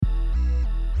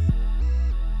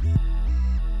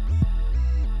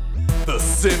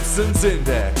Simpsons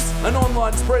Index, an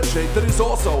online spreadsheet that is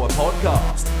also a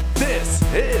podcast. This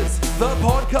is the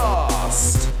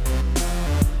podcast.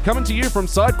 Coming to you from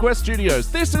SideQuest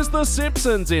Studios, this is the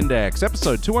Simpsons Index,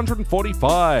 episode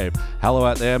 245. Hello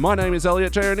out there, my name is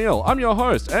Elliot J. O'Neill. I'm your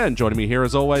host, and joining me here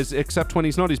as always, except when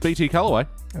he's not, is BT Calloway.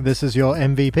 This is your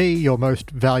MVP, your most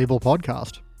valuable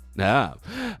podcast. Yeah.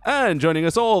 And joining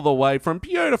us all the way from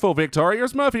beautiful Victoria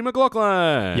is Murphy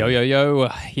McLaughlin. Yo, yo, yo.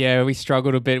 Yeah, we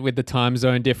struggled a bit with the time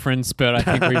zone difference, but I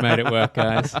think we made it work,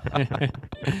 guys.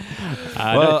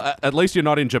 Well, at least you're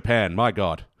not in Japan, my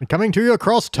God. Coming to you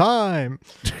across time.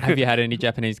 Have you had any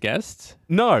Japanese guests?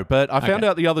 No, but I found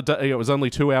out the other day it was only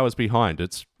 2 hours behind.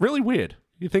 It's really weird.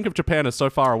 You think of Japan as so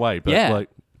far away, but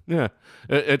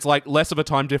it's like less of a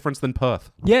time difference than Perth.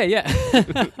 Yeah.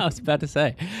 I was about to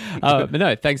say. But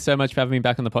no, thanks so much for having me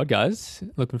back on the pod, guys.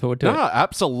 Looking forward to it. No,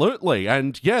 absolutely.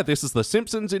 And yeah, this is the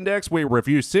Simpsons Index. We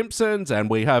review Simpsons and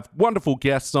we have wonderful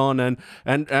guests on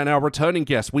and our returning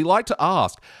guests. We like to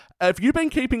ask, have you been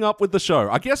keeping up with the show?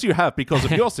 I guess you have because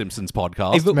of your Simpsons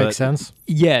podcast. It makes sense.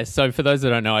 Yeah, so for those that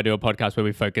don't know, I do a podcast where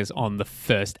we focus on the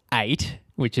first 8,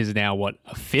 which is now,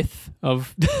 a fifth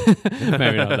of...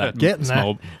 maybe not that getting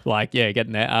small. There.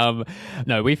 Getting there.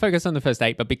 No, we focus on the first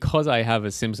 8, but because I have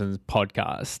a Simpsons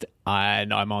podcast,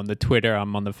 and I'm on the Twitter,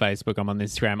 I'm on the Facebook, I'm on the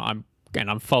Instagram, I'm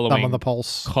following... I'm on the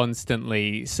pulse.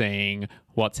 Constantly seeing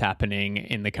what's happening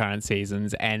in the current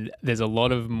seasons, and there's a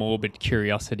lot of morbid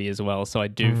curiosity as well. So I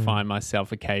do find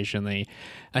myself occasionally,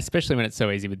 especially when it's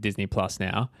so easy with Disney Plus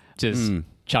now, just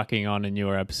chucking on a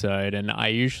newer episode, and I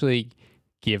usually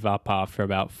give up after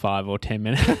about 5 or 10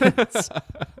 minutes.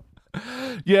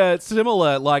 Yeah, it's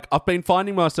similar. Like, I've been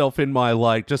finding myself in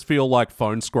my, just feel like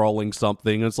phone scrolling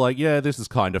something. It's like, yeah, this is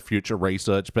kind of future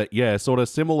research, but yeah, sort of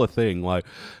similar thing. Like,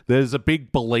 there's a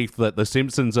big belief that The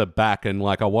Simpsons are back, and,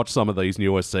 I watch some of these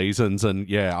newer seasons, and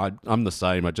yeah, I'm the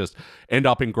same. I just end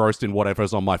up engrossed in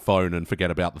whatever's on my phone and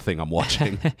forget about the thing I'm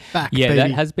watching. Back, yeah, baby.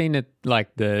 that has been,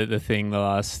 the thing the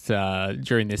last,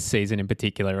 during this season in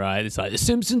particular, right? It's like, The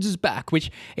Simpsons is back,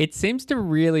 which it seems to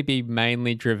really be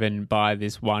mainly driven by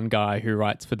this one guy who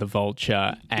writes for The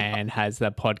Vulture and has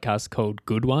that podcast called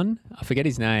Good One. I forget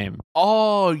his name.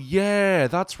 Oh, yeah,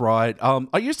 that's right.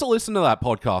 I used to listen to that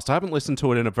podcast. I haven't listened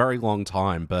to it in a very long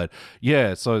time, but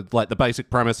yeah, so the basic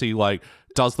premise, he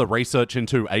does the research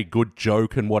into a good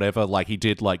joke and whatever, like he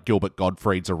did Gilbert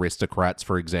Gottfried's Aristocrats,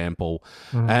 for example.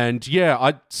 And yeah,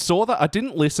 I saw that. I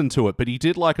didn't listen to it, but he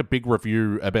did a big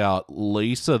review about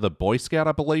Lisa the Boy Scout,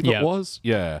 I believe it was.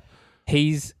 Yeah.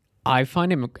 I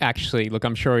find him actually, look,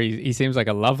 I'm sure he seems like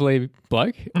a lovely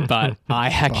bloke, but I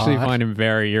actually find him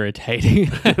very irritating.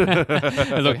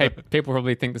 Look, hey, people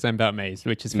probably think the same about me,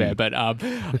 which is fair, but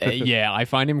yeah, I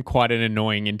find him quite an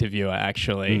annoying interviewer,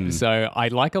 actually. So I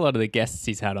like a lot of the guests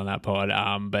he's had on that pod,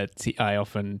 but I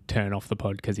often turn off the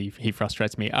pod because he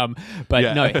frustrates me.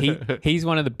 No, he's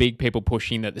one of the big people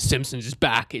pushing that The Simpsons is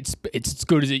back. It's as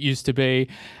good as it used to be.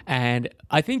 And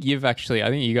I think you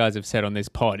guys have said on this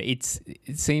pod, it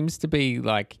seems to be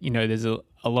there's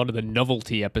a lot of the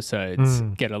novelty episodes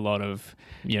get a lot of,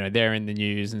 they're in the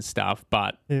news and stuff,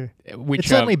 but it's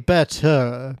certainly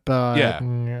better, but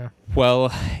yeah.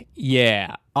 Well,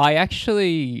 yeah, I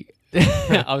actually...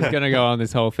 I was going to go on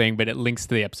this whole thing, but it links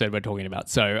to the episode we're talking about,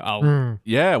 so I'll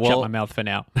shut my mouth for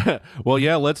now. Well,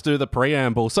 yeah, let's do the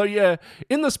preamble. So yeah,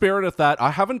 in the spirit of that,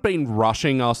 I haven't been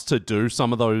rushing us to do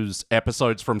some of those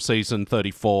episodes from season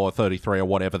 34, 33 or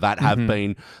whatever that have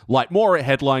been more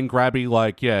headline grabby,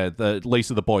 the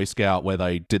Lisa the Boy Scout where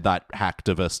they did that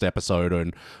hacktivist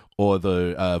episode or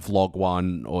the vlog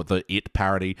one, or the It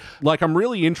parody. I'm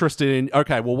really interested in,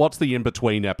 okay, well, what's the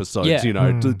in-between episodes?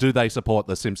 Yeah. Do they support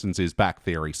the Simpsons is back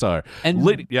theory? So,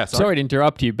 sorry to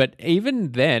interrupt you, but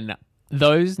even then,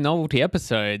 those novelty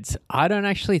episodes, I don't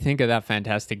actually think are that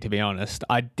fantastic, to be honest.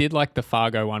 I did like the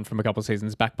Fargo one from a couple of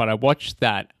seasons back, but I watched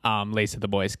that Lisa the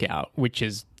Boy Scout, which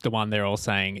is the one they're all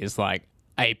saying is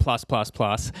A+++.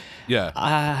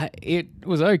 Yeah. It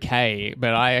was okay,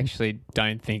 but I actually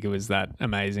don't think it was that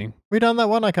amazing. We done that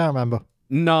one? I can't remember.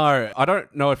 No, I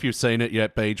don't know if you've seen it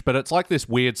yet, Beach, but it's like this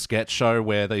weird sketch show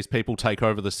where these people take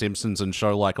over The Simpsons and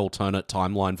show alternate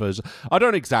timeline versions. I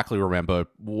don't exactly remember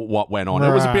what went on.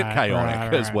 It was a bit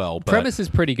chaotic as well. But premise is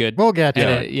pretty good. We'll get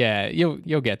to it. Yeah,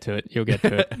 you'll get to it. You'll get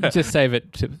to it. Just save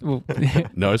it.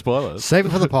 No spoilers. Save it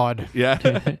for the pod.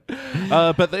 Yeah.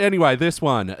 Anyway, this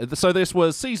one. So this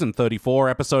was season 34,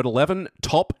 episode 11,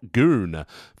 Top Goon.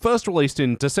 First released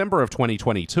in December of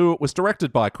 2022, it was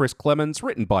directed by Chris Clemens,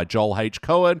 written by Joel H.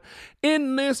 Cohen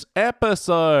in this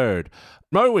episode.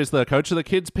 Mo is the coach of the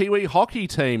kids' Pee-wee hockey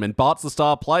team, and Bart's the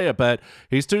star player, but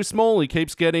he's too small. He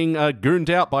keeps getting gooned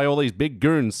out by all these big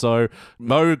goons, so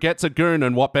Mo gets a goon,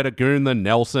 and what better goon than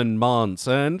Nelson Muntz?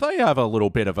 And they have a little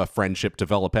bit of a friendship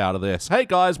develop out of this. Hey,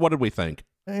 guys, what did we think?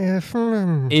 If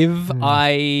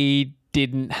I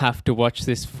didn't have to watch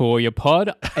this for your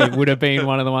pod, it would have been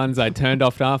one of the ones I turned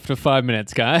off after 5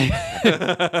 minutes, guy.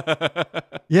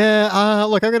 Yeah,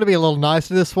 look, I'm going to be a little nice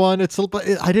to this one.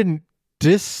 I didn't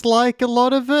dislike a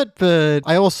lot of it, but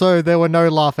there were no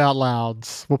laugh out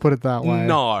louds. We'll put it that way.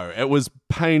 No, it was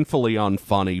painfully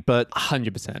unfunny, but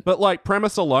 100%. But like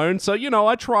premise alone, so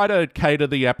I try to cater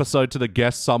the episode to the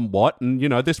guests somewhat, and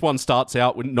this one starts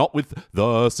out not with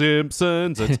The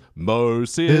Simpsons, it's Mo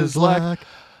Sislak.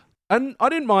 And I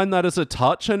didn't mind that as a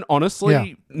touch, and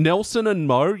honestly, Nelson and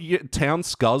Mo, town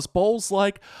scuzzballs,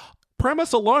 like,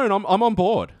 premise alone, I'm on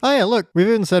board. Oh yeah, look, we've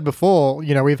even said before,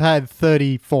 we've had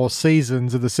 34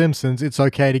 seasons of The Simpsons. It's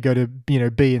okay to go to,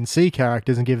 B and C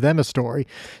characters and give them a story.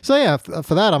 So yeah,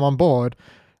 for that, I'm on board.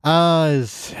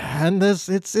 And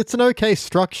it's an okay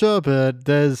structure, but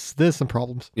there's some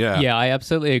problems. Yeah, I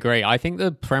absolutely agree. I think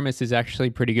the premise is actually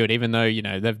pretty good, even though,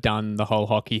 they've done the whole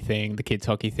hockey thing, the kids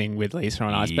hockey thing with Lisa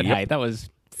on Ice, but hey, that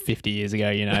was 50 years ago,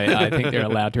 I think they're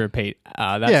allowed to repeat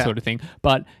that sort of thing.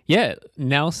 But yeah,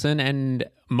 Nelson and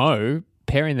Mo,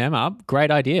 pairing them up,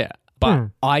 great idea. But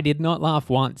I did not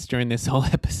laugh once during this whole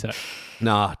episode.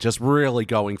 Nah, just really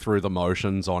going through the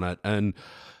motions on it. And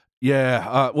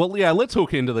let's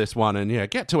hook into this one and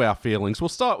get to our feelings. We'll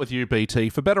start with you, BT.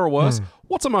 For better or worse,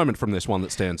 what's a moment from this one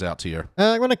that stands out to you?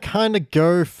 I'm going to kind of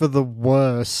go for the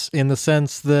worse in the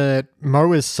sense that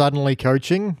Mo is suddenly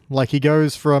coaching. Like, he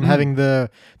goes from having the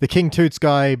King Toots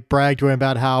guy brag to him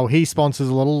about how he sponsors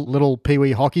a little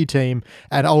Pee-wee hockey team,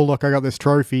 and oh look, I got this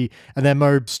trophy, and then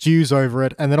Mo stews over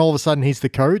it, and then all of a sudden he's the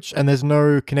coach, and there's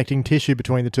no connecting tissue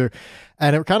between the two.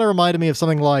 And it kind of reminded me of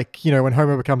something like, when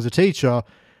Homer becomes a teacher.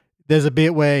 There's a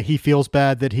bit where he feels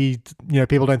bad that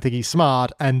people don't think he's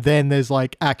smart, and then there's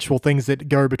like actual things that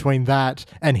go between that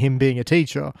and him being a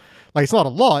teacher. Like, it's not a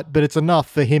lot, but it's enough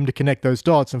for him to connect those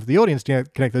dots and for the audience to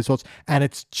connect those dots, and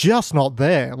it's just not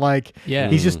there. Like,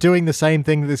 he's just doing the same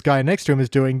thing that this guy next to him is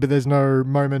doing, but there's no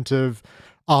moment of,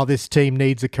 this team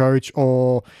needs a coach,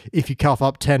 or if you cough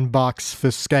up $10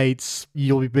 for skates,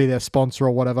 you'll be their sponsor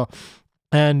or whatever.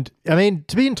 And, I mean,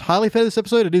 to be entirely fair to this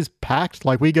episode, it is packed.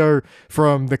 Like, we go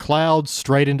from the clouds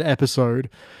straight into episode,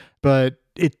 but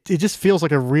it just feels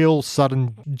like a real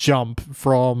sudden jump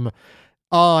from,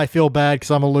 I feel bad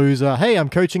because I'm a loser. Hey, I'm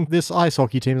coaching this ice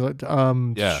hockey team. Like,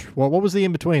 what was the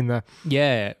in-between there?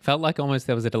 Yeah, it felt like almost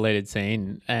there was a deleted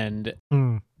scene. And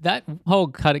that whole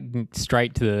cutting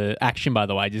straight to the action, by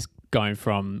the way, just going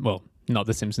from, not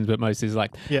The Simpsons, but most is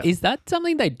like, is that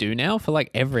something they do now for like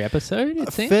every episode?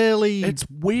 It seems it's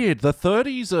weird. The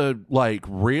 30s are like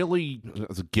really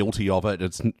guilty of it.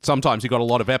 It's sometimes you got a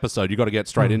lot of episode, you got to get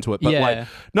straight into it. But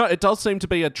no, it does seem to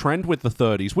be a trend with the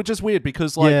 30s, which is weird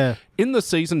because in the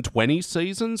season 20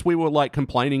 seasons, we were like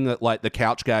complaining that like the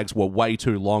couch gags were way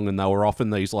too long, and they were often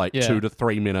these like 2 to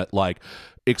 3 minute like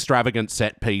extravagant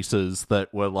set pieces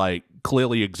that were like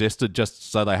clearly existed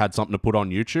just so they had something to put on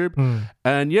YouTube.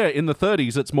 And in the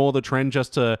 30s, it's more the trend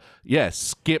just to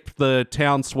skip the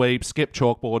town sweep, skip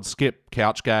chalkboard, skip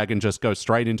couch gag, and just go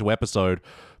straight into episode.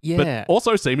 But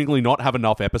also seemingly not have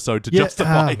enough episode to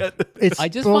justify it. I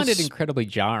just find it incredibly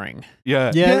jarring.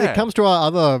 It comes to our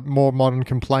other more modern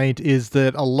complaint is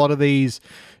that a lot of these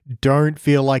don't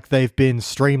feel like they've been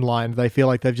streamlined. They feel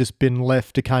like they've just been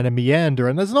left to kind of meander.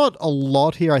 And there's not a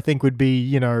lot here I think would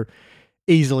be,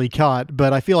 easily cut.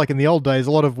 But I feel like in the old days,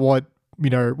 a lot of what, we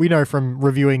know from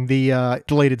reviewing the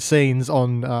deleted scenes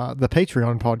on the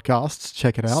Patreon podcasts.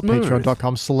 Check it out,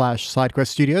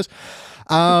 patreon.com/SideQuestStudios.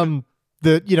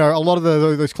 That a lot of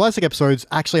those classic episodes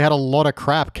actually had a lot of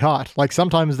crap cut. Like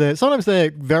sometimes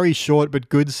they're very short but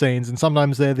good scenes, and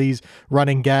sometimes they're these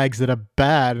running gags that are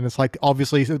bad. And it's like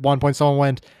obviously at one point someone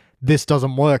went, "This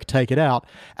doesn't work, take it out."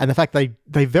 And the fact they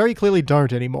very clearly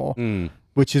don't anymore,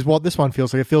 which is what this one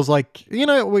feels like. It feels like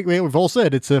we've all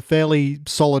said it's a fairly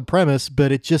solid premise,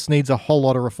 but it just needs a whole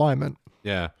lot of refinement.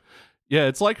 Yeah. Yeah,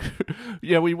 it's like,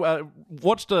 we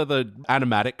watched the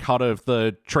animatic cut of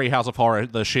the Treehouse of Horror,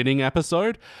 the shitting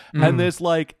episode, and there's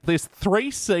like this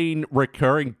 3-scene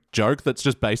recurring joke that's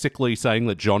just basically saying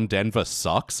that John Denver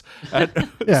sucks. And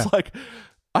it's like,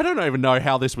 I don't even know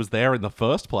how this was there in the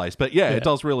first place, but it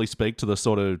does really speak to the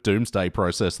sort of doomsday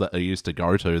process that they used to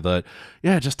go to that,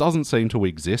 just doesn't seem to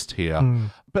exist here.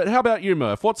 But how about you,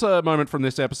 Murph? What's a moment from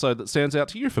this episode that stands out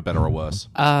to you for better or worse?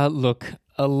 Look,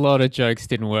 a lot of jokes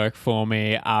didn't work for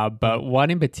me, but one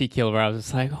in particular where I was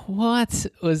just like, what?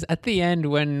 Was at the end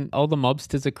when all the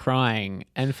mobsters are crying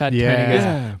and Fat Tony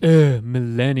goes,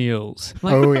 millennials.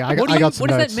 Like, Oh, yeah, I got some What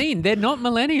does notes. that mean? They're not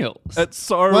millennials. It's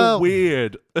so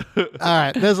weird. All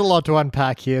right, there's a lot to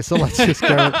unpack here, so let's just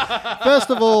go. First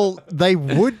of all, they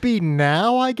would be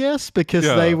now, I guess, because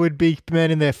they would be men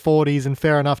in their 40s, and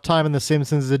fair enough, time in The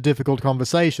Simpsons is a difficult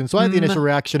conversation. So I had the initial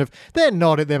reaction of, they're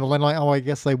not at them, and like, oh, I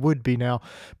guess they would be now.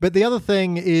 But the other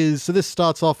thing is, so this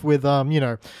starts off with,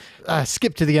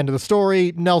 skip to the end of the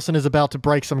story. Nelson is about to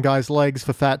break some guy's legs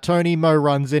for Fat Tony. Mo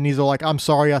runs in. He's all like, I'm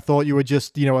sorry, I thought you were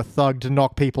just, a thug to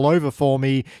knock people over for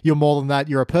me. You're more than that.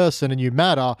 You're a person and you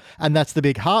matter. And that's the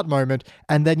big heart moment.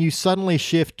 And then you suddenly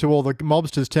shift to all the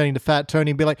mobsters turning to Fat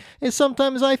Tony and be like, hey,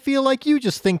 sometimes I feel like you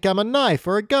just think I'm a knife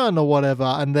or a gun or whatever.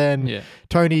 And then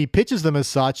Tony pitches them as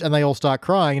such and they all start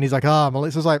crying. And he's like,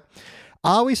 Melissa's like,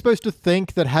 are we supposed to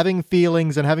think that having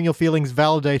feelings and having your feelings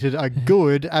validated are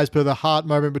good as per the heart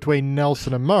moment between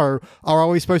Nelson and Mo? Or are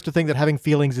we supposed to think that having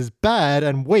feelings is bad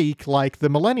and weak like the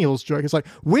millennials joke? It's like,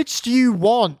 which do you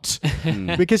want?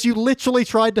 Because you literally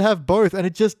tried to have both and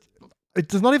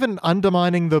it's not even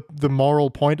undermining the moral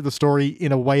point of the story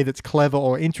in a way that's clever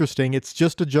or interesting. It's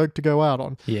just a joke to go out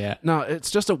on. Yeah. No,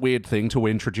 it's just a weird thing to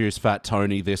introduce Fat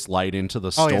Tony this late into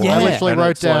the story. Oh, yeah. I literally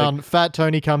wrote down, Fat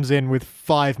Tony comes in with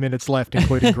 5 minutes left,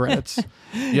 including credits.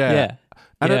 Yeah.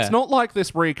 And it's not like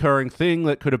this recurring thing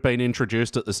that could have been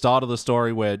introduced at the start of the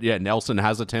story where, Nelson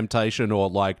has a temptation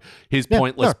or like his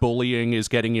pointless bullying is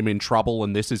getting him in trouble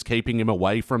and this is keeping him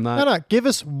away from that. No. Give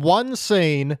us one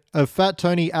scene of Fat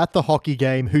Tony at the hockey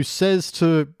game who says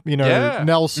to,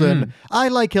 Nelson, I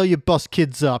like how you bust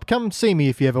kids up. Come see me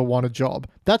if you ever want a job.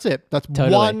 That's it. That's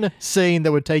one scene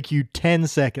that would take you 10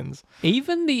 seconds.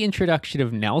 Even the introduction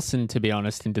of Nelson, to be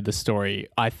honest, into the story,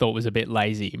 I thought was a bit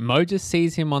lazy. Mo just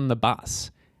sees him on the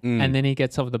bus and then he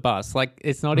gets off the bus. Like,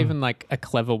 it's not even like a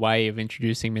clever way of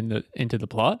introducing him into the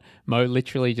plot. Mo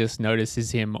literally just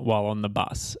notices him while on the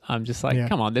bus. I'm just like,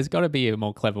 come on, there's got to be a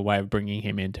more clever way of bringing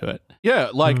him into it. Yeah,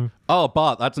 like, oh,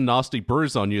 Bart, that's a nasty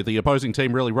bruise on you. The opposing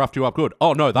team really roughed you up good.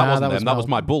 Oh, no, that wasn't them. That was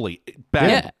my bully. Bam.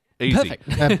 Yeah. Easy.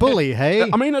 Perfect. Bully, hey?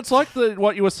 I mean, it's like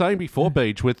what you were saying before,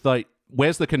 Beach, with like,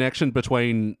 where's the connection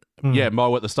between,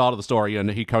 Mo at the start of the story and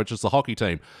he coaches the hockey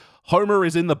team? Homer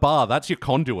is in the bar. That's your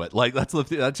conduit. Like, that's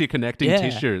your connecting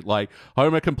tissue. Like,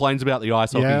 Homer complains about the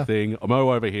ice hockey thing.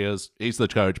 Mo overhears. He's the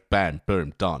coach. Bam,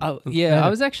 boom, done. Oh, yeah. I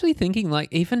was actually thinking,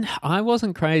 like, even I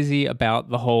wasn't crazy about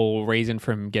the whole reason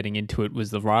for him getting into it was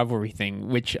the rivalry thing,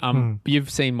 which you've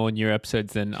seen more new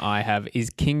episodes than I have. Is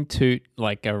King Toot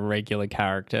like a regular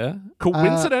character?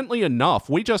 Coincidentally enough,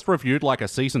 we just reviewed like a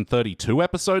season 32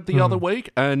 episode the other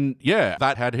week, and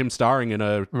that had him starring in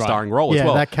a starring role as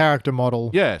well. Yeah, that character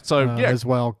model. Yeah. As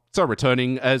well. So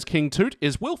returning as King Toot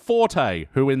is Will Forte,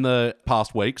 who in the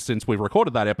past weeks since we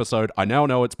recorded that episode, I now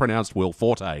know it's pronounced Will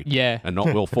Forte. Yeah. And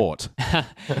not Will Fort.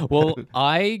 Well,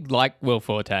 I like Will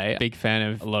Forte. Big fan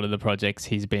of a lot of the projects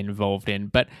he's been involved in,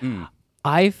 but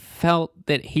I felt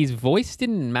that his voice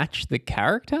didn't match the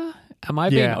character. Am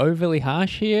I being overly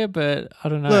harsh here? But I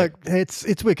don't know. Look, it's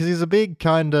weird because he's a big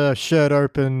kind of shirt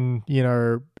open,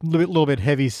 little bit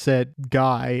heavy set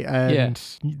guy, and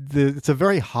it's a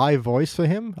very high voice for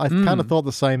him. I kind of thought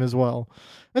the same as well.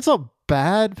 It's not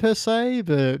bad per se,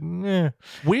 but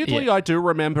Weirdly, I do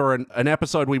remember an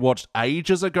episode we watched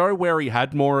ages ago where he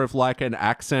had more of like an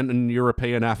accent and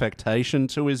European affectation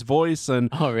to his voice, and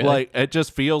like it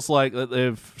just feels like that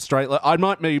they've I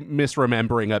might be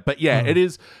misremembering it, but it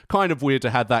is kind of weird to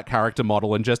have that character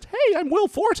model and just, hey, I'm Will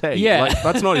Forte. Yeah, like,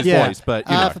 that's not his voice, but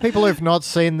for people who've not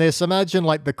seen this, imagine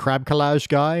like the crab collage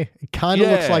guy. It kind of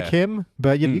looks like him,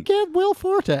 but you get Will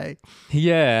Forte.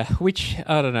 Yeah, which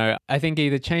I don't know. I think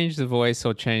either change the voice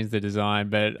or change the design,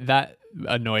 but that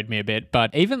annoyed me a bit.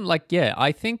 But even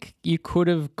I think you could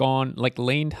have gone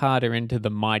leaned harder into the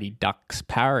Mighty Ducks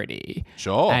parody.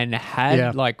 Sure. And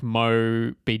had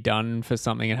Mo be done for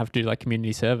something and have to do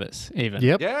community service even.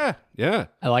 Yep. Yeah.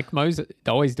 Mo's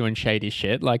always doing shady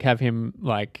shit. Have him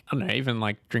I don't know,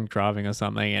 even drink driving or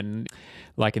something, and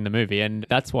in the movie, and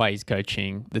that's why he's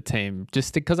coaching the team.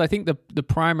 Just because I think the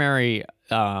primary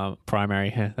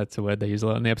that's a word they use a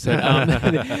lot in the episode.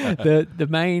 The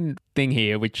main thing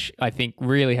here, which I think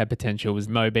really had potential, was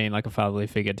Mo being a fatherly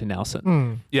figure to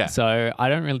Nelson. Yeah. So I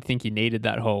don't really think you needed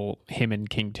that whole him and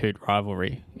King Toot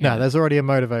rivalry. No, there's already a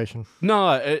motivation.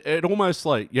 No, it almost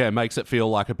makes it feel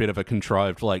like a bit of a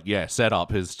contrived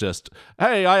setup is just,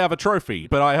 hey, I have a trophy,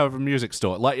 but I have a music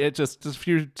store. It just a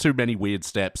few too many weird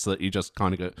steps that you just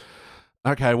kind of go,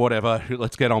 okay, whatever,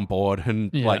 let's get on board.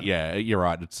 And you're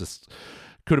right, it's just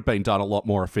could have been done a lot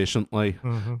more efficiently.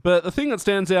 But the thing that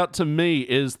stands out to me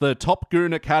is the Top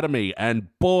Goon Academy, and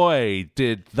boy,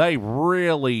 did they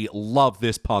really love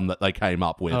this pun that they came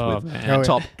up with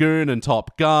Top Goon and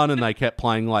Top Gun, and they kept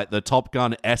playing like the Top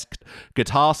Gun-esque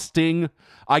guitar sting.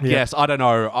 I guess, I don't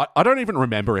know. I don't even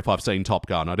remember if I've seen Top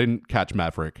Gun. I didn't catch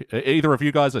Maverick. Either of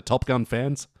you guys are Top N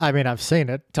fans? I mean, I've seen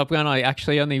it. Top Gun, I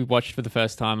actually only watched for the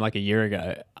first time like a year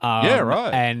ago. Yeah,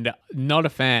 right. And not a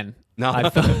fan. No. I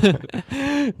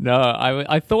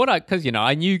thought because,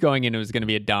 I knew going in it was going to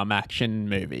be a dumb action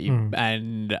movie.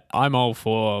 And I'm all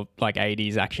for like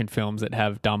 80s action films that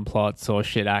have dumb plots or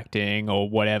shit acting or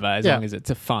whatever, as long as it's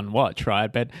a fun watch,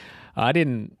 right? But I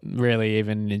didn't really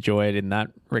even enjoy it in that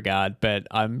regard, but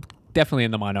I'm definitely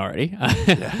in the minority.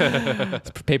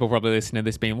 People probably listen to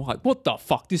this being like, what the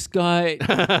fuck? This guy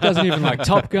doesn't even like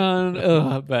Top Gun.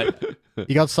 But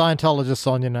you got Scientologists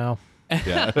on you now.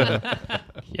 Yeah.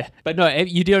 Yeah. But no,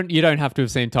 you don't have to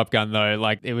have seen Top Gun though.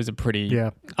 Like it was a pretty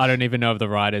I don't even know if the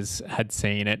writers had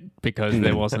seen it because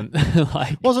there wasn't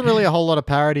wasn't really a whole lot of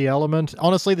parody element.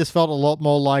 Honestly, this felt a lot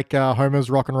more like Homer's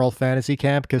Rock and Roll Fantasy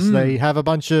Camp because they have a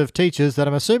bunch of teachers that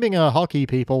I'm assuming are hockey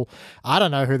people. I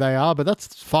don't know who they are, but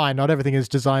that's fine. Not everything is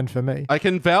designed for me. I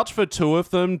can vouch for two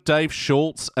of them, Dave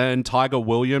Schultz and Tiger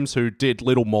Williams, who did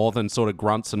little more than sort of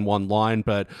grunts in one line,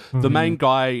 but the main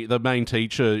guy, the main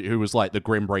teacher who was like the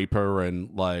Grim Reaper and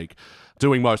like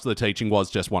doing most of the teaching was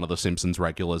just one of the Simpsons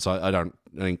regulars. I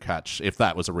didn't catch if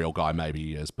that was a real guy. Maybe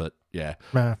he is, but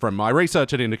from my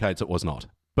research, it indicates it was not.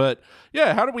 But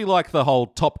yeah, how do we like the whole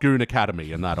Top Goon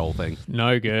Academy and that whole thing?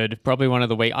 No good. Probably one of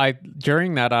the weak.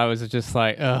 During that, I was just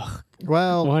like, ugh.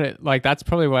 Well, that's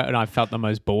probably when I felt the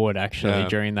most bored actually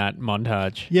during that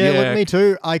montage. Yeah, look, me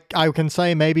too. I can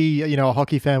say maybe a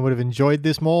hockey fan would have enjoyed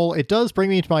this more. It does bring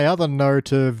me to my other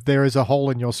note of there is a hole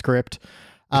in your script.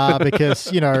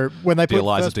 Because, when they put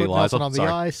Nelson on the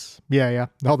ice... Yeah.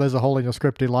 Oh, there's a hole in your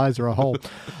script, Eliza, a hole.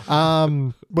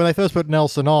 When they first put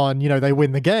Nelson on, they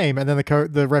win the game, and then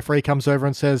the referee comes over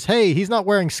and says, hey, he's not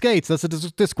wearing skates, that's a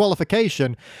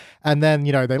disqualification. And then,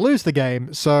 they lose the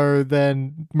game. So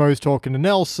then Mo's talking to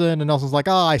Nelson, and Nelson's like,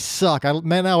 I suck.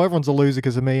 Man, now everyone's a loser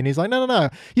because of me. And he's like, no.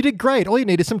 You did great. All you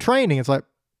need is some training. It's like,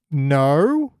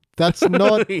 no. That's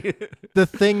not the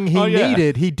thing he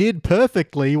needed. He did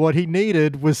perfectly. What he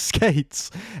needed was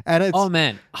skates. And it's... Oh,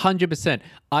 man. 100%.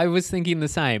 I was thinking the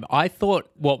same. I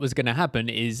thought what was going to happen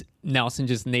is Nelson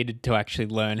just needed to actually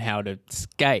learn how to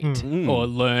skate or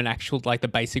learn the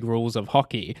basic rules of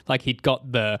hockey. Like he'd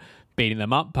got the beating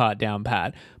them up part down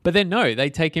pat. But then no, they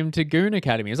take him to Goon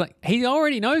Academy. It's like, he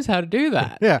already knows how to do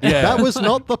that. Yeah. That was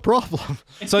not the problem.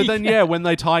 So then, when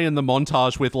they tie in the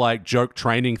montage with like joke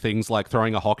training things like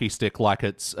throwing a hockey stick like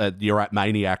it's you're at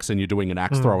Maniacs and you're doing an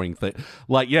axe throwing thing.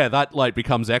 Like, that like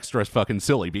becomes extra fucking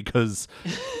silly because,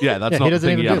 that's not the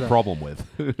thing you have a problem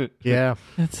with. Yeah.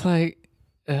 It's like...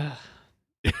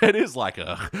 It is like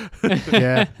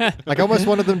yeah. Like I almost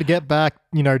wanted them to get back,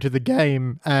 to the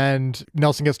game and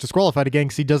Nelson gets disqualified again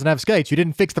because he doesn't have skates. You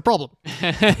didn't fix the problem.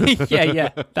 Yeah.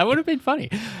 That would have been funny.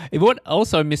 What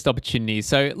also missed opportunities.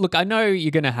 So look, I know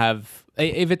you're going to have,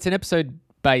 if it's an episode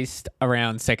based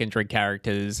around secondary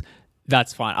characters,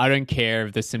 that's fine. I don't care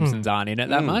if the Simpsons aren't in it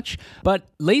that much. But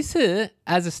Lisa,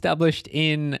 as established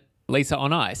in Lisa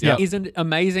on Ice, is an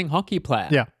amazing hockey player.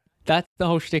 Yeah. That's the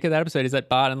whole shtick of that episode, is that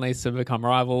Bart and Lisa become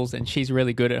rivals and she's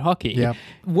really good at hockey. Yeah.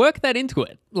 Work that into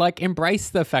it. Like, embrace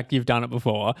the fact you've done it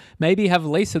before. Maybe have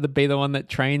Lisa be the one that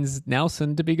trains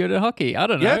Nelson to be good at hockey. I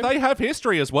don't know. Yeah, they have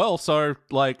history as well, so,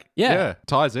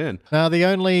 ties in. Now, the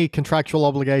only contractual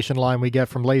obligation line we get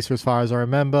from Lisa, as far as I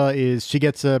remember, is she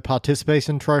gets a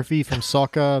participation trophy from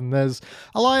soccer, and there's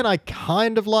a line I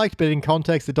kind of liked, but in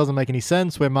context, it doesn't make any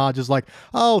sense, where Marge is like,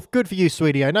 oh, good for you,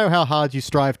 sweetie. I know how hard you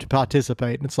strive to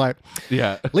participate. And it's like,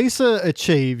 Lisa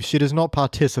achieves, she does not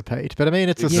participate. But I mean,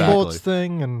 it's a sports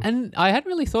thing. And I hadn't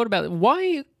really thought about it.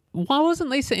 Why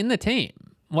wasn't Lisa in the team?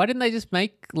 Why didn't they just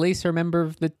make Lisa a member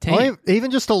of the team? Or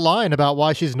even just a line about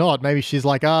why she's not. Maybe she's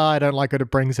like, I don't like it. It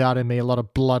brings out in me a lot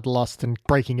of bloodlust and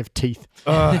breaking of teeth.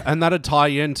 And that'd tie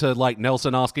into like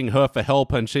Nelson asking her for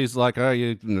help, and she's like,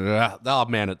 oh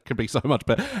man, it could be so much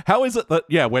better. How is it that,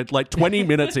 we're like 20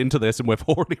 minutes into this and we've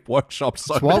already workshopped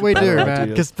so much? That's what we do, man,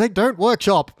 because they don't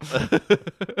workshop.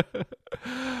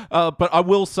 But I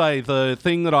will say the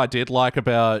thing that I did like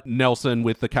about Nelson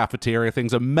with the cafeteria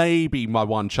things, and maybe my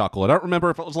one chuckle, I don't remember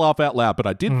if it was laugh out loud, but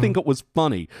I did think it was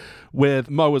funny, where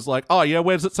Mo was like, oh yeah,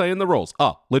 where does it say in the rules?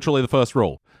 Oh, literally the first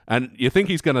rule. And you think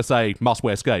he's going to say must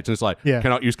wear skates, and it's like,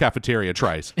 cannot use cafeteria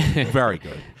trays. Very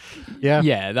good. Yeah.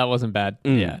 Yeah, that wasn't bad.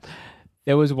 Yeah.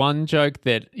 There was one joke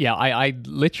that, I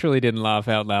literally didn't laugh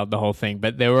out loud the whole thing,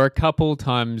 but there were a couple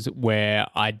times where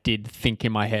I did think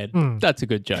in my head, that's a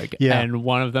good joke. Yeah. And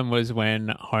one of them was when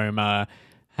Homer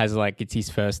has it's his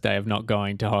first day of not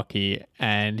going to hockey,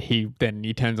 and he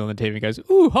turns on the TV and goes,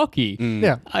 "Ooh, hockey."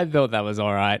 Yeah. I thought that was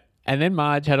all right. And then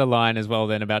Marge had a line as well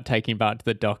then about taking Bart to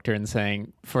the doctor and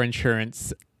saying, for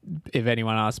insurance, if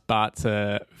anyone asks, Bart's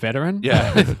a veteran.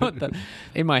 Yeah. I thought that,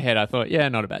 in my head, I thought,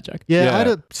 not a bad joke. Yeah, I had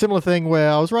a similar thing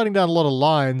where I was writing down a lot of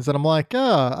lines and I'm like,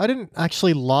 I didn't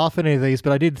actually laugh at any of these,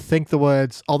 but I did think the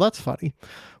words, "Oh, that's funny,"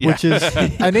 which is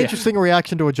an interesting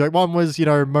reaction to a joke. One was,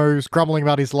 Moe's grumbling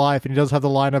about his life and he does have the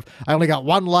line of, "I only got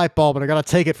one light bulb and I got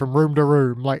to take it from room to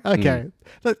room." Like, okay,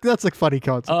 that's a funny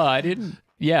concept. Oh, I didn't.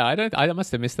 Yeah, I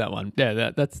must have missed that one.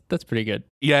 Yeah, that's pretty good.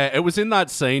 Yeah, it was in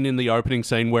that scene, in the opening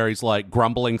scene, where he's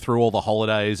grumbling through all the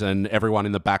holidays and everyone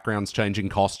in the background's changing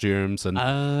costumes. And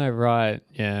right,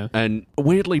 yeah. And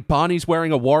weirdly, Barney's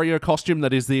wearing a Wario costume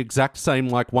that is the exact same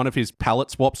one of his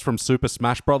palette swaps from Super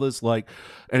Smash Brothers.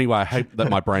 Anyway, I hate that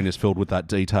my brain is filled with that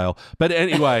detail. But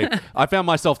anyway, I found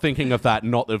myself thinking of that,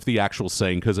 not of the actual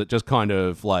scene, because it just kind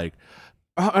of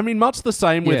I mean, much the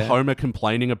same with Homer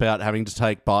complaining about having to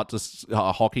take Bart to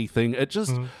a hocky thing. It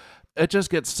just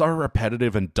gets so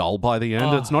repetitive and dull by the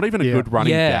end. It's not even a good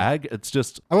running gag. It's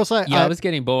just... I will say... I was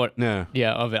getting bored of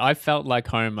it. I felt like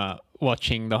Homer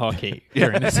watching the hockey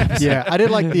during this episode. Yeah, I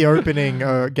did like the opening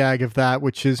gag of that,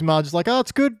 which is Marge's like, "Oh,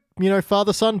 it's good,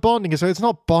 father-son bonding." So it's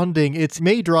not bonding, it's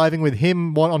me driving with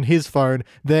him on his phone,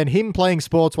 then him playing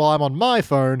sports while I'm on my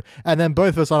phone, and then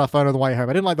both of us on our phone on the way home.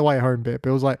 I didn't like the way home bit, but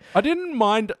it was like... I didn't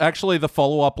mind, actually, the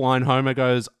follow-up line. Homer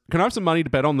goes, "Can I have some money to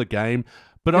bet on the game?"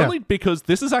 But only because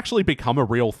this has actually become a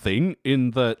real thing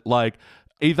in that,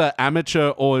 either amateur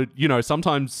or,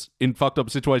 sometimes in fucked up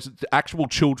situations, actual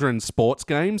children's sports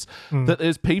games, that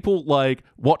there's people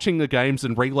watching the games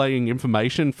and relaying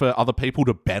information for other people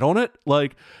to bet on it.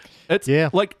 It's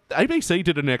ABC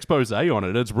did an expose on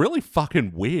it. It's really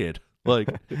fucking weird.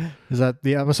 Is that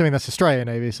I'm assuming that's Australian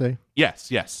ABC? Yes.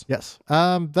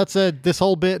 That said, this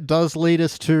whole bit does lead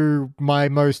us to my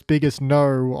biggest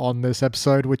no on this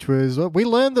episode, which was we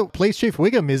learned that Police Chief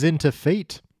Wiggum is into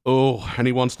feet. Oh, and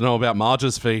he wants to know about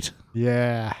Marge's feet.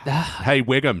 Yeah. Hey,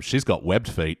 Wiggum, she's got webbed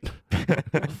feet.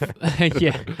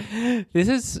 Yeah.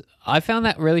 I found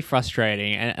that really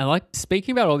frustrating. And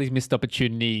speaking about all these missed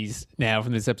opportunities now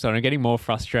from this episode, I'm getting more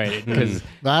frustrated because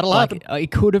that'll happen. It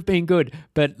could have been good.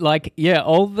 But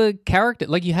all the character,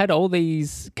 you had all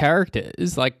these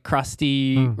characters like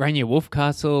Krusty, Rainier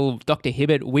Wolfcastle, Dr.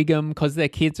 Hibbert, Wiggum, because their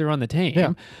kids are on the team.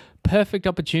 Yeah. Perfect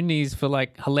opportunities for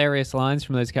hilarious lines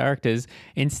from those characters.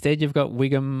 Instead, you've got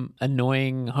Wiggum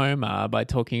annoying Homer by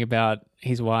talking about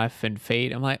his wife and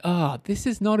feet. I'm like, this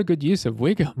is not a good use of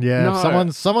Wiggum. Yeah,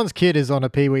 no. someone's kid is on a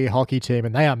Pee-wee hockey team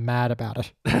and they are mad about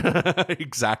it.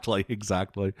 Exactly.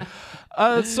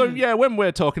 When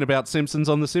we're talking about Simpsons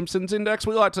on the Simpsons Index,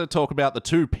 we like to talk about the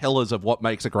two pillars of what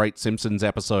makes a great Simpsons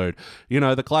episode.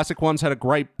 The classic ones had a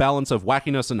great balance of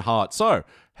wackiness and heart. So,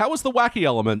 how was the wacky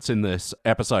elements in this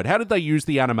episode? How did they use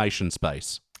the animation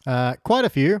space? Quite a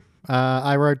few.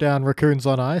 I wrote down Raccoons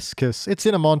on Ice because it's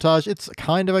in a montage. It's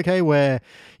kind of okay where,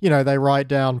 they write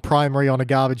down primary on a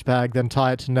garbage bag, then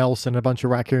tie it to Nelson and a bunch of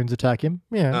raccoons attack him.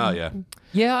 Yeah. Oh, yeah.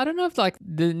 Yeah, I don't know if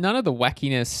none of the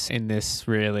wackiness in this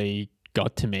really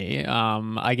got to me.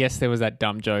 I guess there was that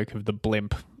dumb joke of the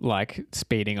blimp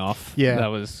speeding off. Yeah. That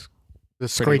was... the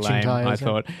screeching lame, tires. I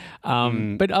thought.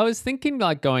 But I was thinking,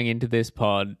 going into this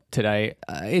pod today,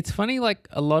 it's funny,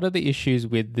 a lot of the issues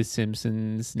with The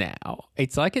Simpsons now,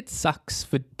 it's it sucks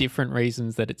for different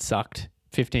reasons that it sucked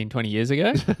 15, 20 years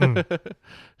ago.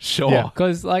 Sure.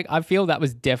 Because, I feel that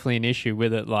was definitely an issue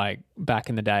with it, back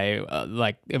in the day.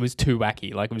 It was too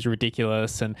wacky. It was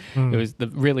ridiculous and it was the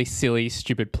really silly,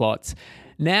 stupid plots.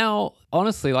 Now,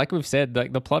 honestly, like we've said,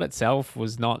 the plot itself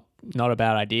was not a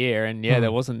bad idea, and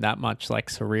there wasn't that much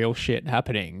surreal shit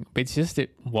happening. It's just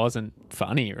it wasn't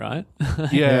funny, right?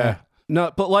 Yeah.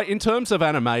 No, but in terms of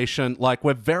animation,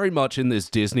 we're very much in this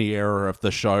Disney era of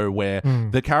the show where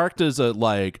the characters are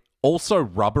also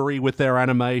rubbery with their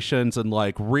animations and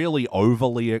really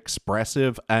overly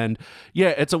expressive. And yeah,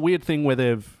 it's a weird thing where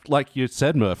they've, like you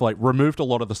said, Murph, removed a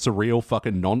lot of the surreal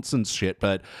fucking nonsense shit,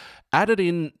 but added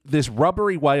in this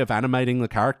rubbery way of animating the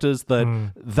characters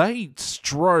that they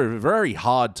strove very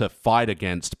hard to fight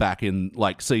against back in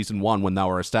season 1 when they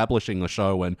were establishing the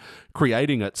show and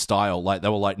creating its style. They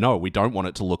were no, we don't want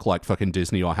it to look like fucking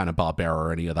Disney or Hanna-Barbera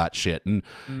or any of that shit. And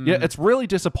yeah, it's really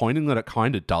disappointing that it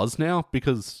kind of does now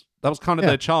because that was kind of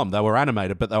their charm. They were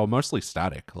animated, but they were mostly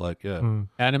static.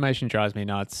 Animation drives me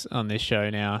nuts on this show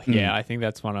now. Yeah, I think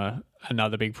that's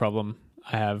another big problem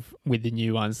I have with the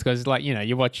new ones because, like, you know,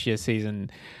 you watch your season,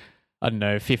 I don't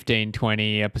know, 15,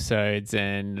 20 episodes,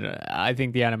 and I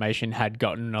think the animation had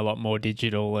gotten a lot more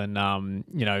digital and,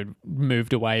 you know,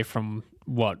 moved away from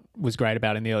what was great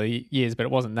about in the early years, but it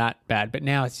wasn't that bad. But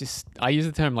now it's just, I use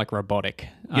the term like robotic.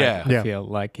 I feel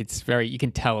like it's very, you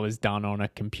can tell it was done on a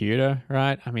computer,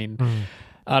 right? I mean,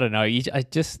 I don't know. I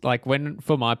just like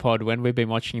for my pod, when we've been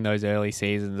watching those early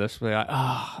seasons, it's like,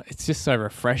 it's just so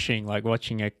refreshing, like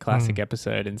watching a classic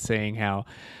episode and seeing how,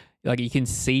 like, you can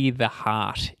see the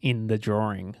heart in the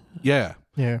drawing. Yeah.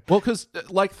 Well, because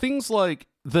like things like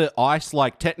the ice,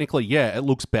 like technically, it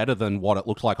looks better than what it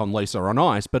looked like on Lisa on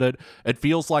Ice, but it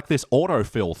feels like this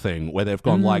autofill thing where they've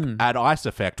gone like add ice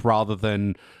effect rather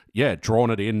than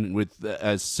drawn it in with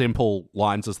as simple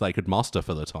lines as they could muster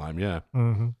for the time.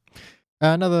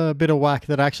 Another bit of whack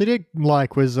that I actually did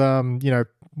like was,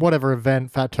 whatever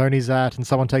event Fat Tony's at and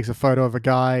someone takes a photo of a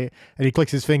guy and he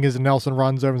clicks his fingers and Nelson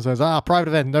runs over and says, private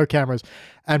event, no cameras,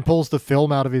 and pulls the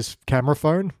film out of his camera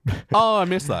phone. Oh, I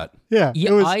missed that.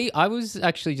 I was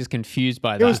actually just confused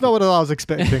by that. It was not what I was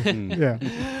expecting.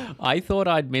 I thought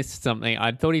I'd missed something.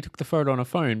 I thought he took the photo on a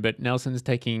phone, but Nelson's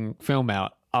taking film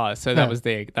out. Oh, so that was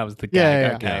the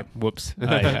gag. Okay, whoops.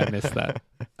 I missed that.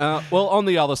 Well, on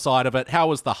the other side of it, how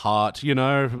was the heart? You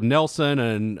know, Nelson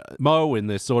and Mo in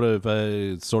this sort of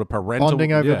parental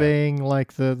bonding over being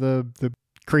like the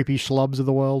creepy schlubs of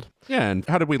the world. Yeah, and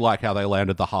how did we like how they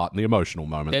landed the heart and the emotional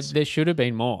moments? There should have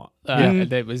been more.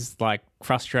 It was like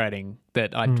frustrating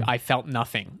that I felt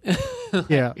nothing.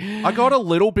 I got a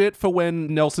little bit for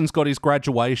when Nelson's got his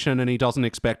graduation and he doesn't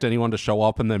expect anyone to show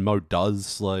up, and then Mo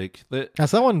does. Like that.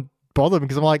 Has someone bothered me?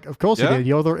 Because I'm like, of course you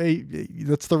did.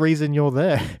 That's the reason you're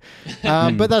there.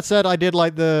 But that said, I did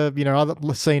like the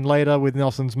other scene later with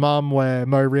Nelson's mum where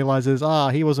Mo realizes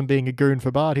he wasn't being a goon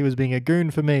for Bart, he was being a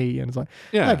goon for me, and it's like,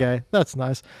 okay, that's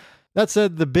nice. That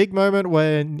said, the big moment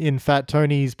when in Fat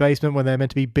Tony's basement when they're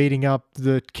meant to be beating up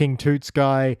the King Toots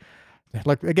guy,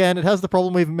 like, again, it has the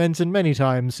problem we've mentioned many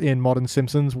times in modern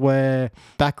Simpsons where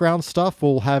background stuff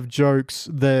will have jokes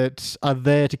that are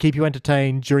there to keep you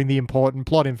entertained during the important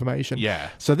plot information.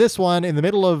 So this one, in the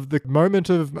middle of the moment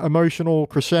of emotional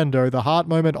crescendo, the heart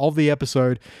moment of the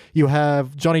episode, you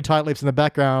have Johnny Tightlips in the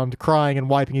background crying and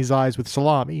wiping his eyes with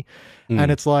salami. And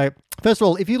it's like, first of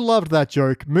all, if you loved that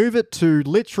joke, move it to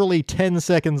literally 10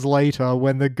 seconds later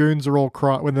when the goons are all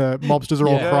when the mobsters are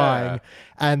all crying,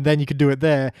 and then you could do it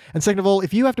there. And second of all,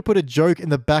 if you have to put a joke in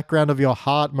the background of your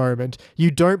heart moment,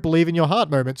 you don't believe in your heart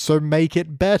moment, so make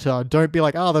it better. Don't be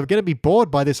like, they're going to be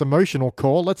bored by this emotional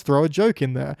core, let's throw a joke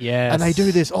in there. And they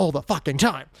do this all the fucking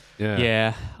time.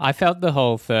 I felt the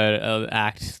whole third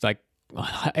act, like,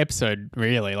 episode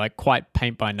really like quite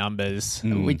paint by numbers,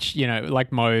 which, like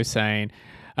Mo saying,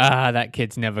 that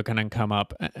kid's never gonna come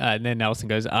up, and then Nelson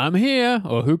goes, I'm here,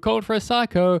 or who called for a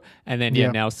psycho, and then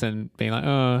Nelson being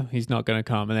like, he's not gonna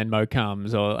come, and then Mo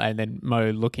comes, and then Mo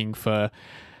looking for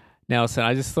Nelson.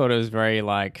 I just thought it was very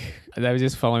like they were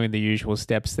just following the usual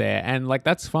steps there, and like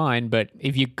that's fine, but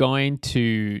if you're going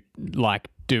to like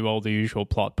do all the usual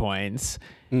plot points,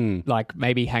 like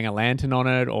maybe hang a lantern on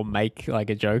it or make like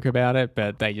a joke about it,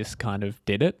 but they just kind of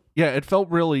did it. It felt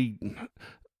really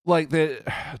like they're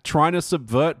trying to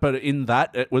subvert, but in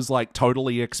that it was like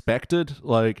totally expected.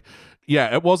 Like,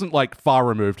 it wasn't like far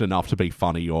removed enough to be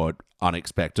funny or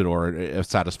unexpected or a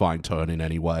satisfying turn in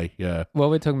any way. Well,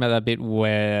 we're talking about that bit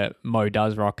where Mo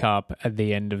does rock up at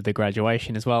the end of the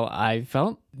graduation as well. I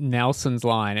felt Nelson's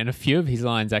line and a few of his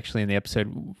lines actually in the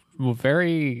episode were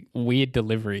very weird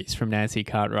deliveries from Nancy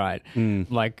Cartwright.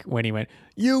 Like when he went,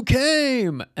 "You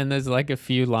came!" And there's like a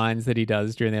few lines that he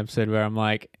does during the episode where I'm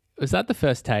like, was that the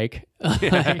first take?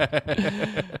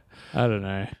 I don't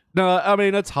know. No, I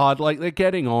mean, it's hard. Like, they're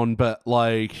getting on, but,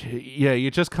 like,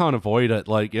 you just can't avoid it.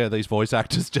 Like, these voice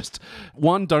actors just,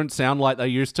 one, don't sound like they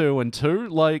used to, and two,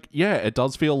 like, it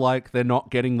does feel like they're not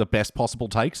getting the best possible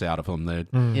takes out of them.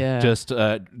 They're just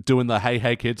doing the,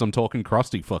 hey, kids, I'm talking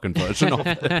crusty fucking version of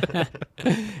it.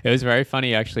 It was very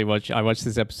funny, actually. I watched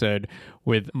this episode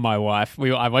with my wife.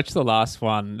 I watched the last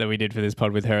one that we did for this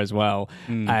pod with her as well,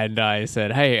 and I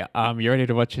said, hey, you ready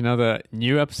to watch another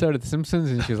new episode of The Simpsons?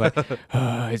 And she was like,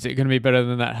 is it going to be better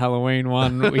than that Halloween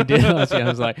one we did last year? I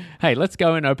was like, hey, let's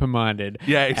go in open-minded.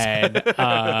 Yeah, exactly.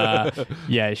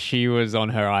 And she was on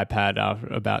her iPad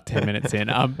after about 10 minutes in.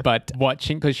 But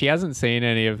watching, because she hasn't seen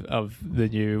any of the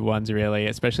new ones really,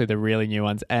 especially the really new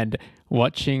ones, and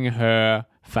watching her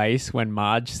face when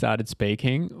Marge started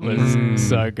speaking was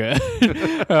so good.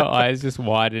 Her eyes just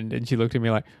widened and she looked at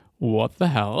me like, what the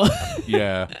hell?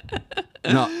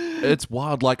 No, it's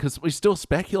wild, like, because we still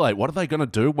speculate, what are they going to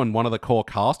do when one of the core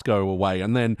cast go away?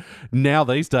 And then now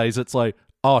these days, it's like,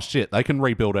 oh shit, they can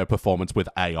rebuild our performance with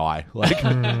AI. Like,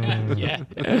 Yeah,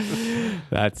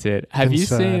 that's it. Have you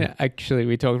seen, actually,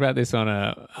 we talked about this on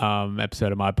a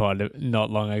episode of my pod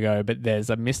not long ago, but there's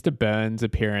a Mr. Burns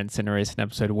appearance in a recent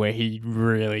episode where he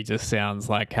really just sounds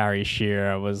like Harry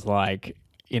Shearer was like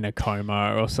in a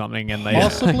coma or something, and they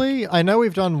possibly. I know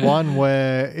we've done one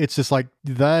where it's just like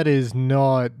that is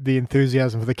not the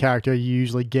enthusiasm for the character you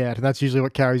usually get, and that's usually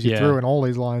what carries you through in all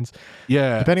these lines.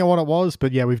 Yeah, depending on what it was,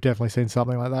 but yeah, we've definitely seen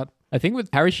something like that. I think with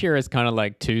Harry Shearer is kind of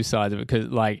like two sides of it, because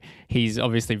like he's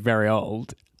obviously very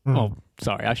old. Oh,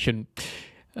 sorry, I shouldn't.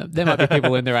 There might be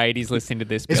people in their 80s listening to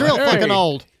this. He's real fucking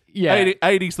old. Yeah,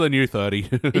 80's the new 30.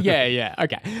 yeah,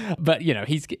 okay. But you know,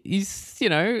 he's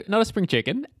not a spring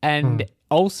chicken, and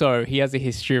also he has a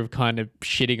history of kind of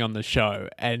shitting on the show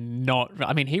and not.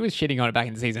 I mean, he was shitting on it back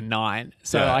in season 9,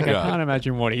 so I can't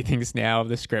imagine what he thinks now of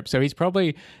the script. So he's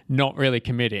probably not really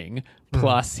committing.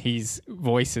 Plus, his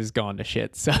voice has gone to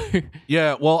shit. So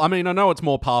yeah, well, I mean, I know it's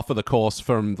more par for the course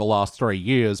from the last 3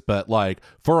 years, but like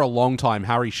for a long time,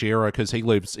 Harry Shearer, because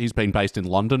he's been based in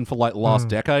London for like the last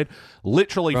decade,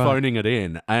 literally phoning it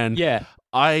in, and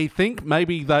I think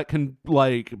maybe that can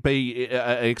like be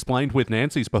explained with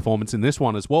Nancy's performance in this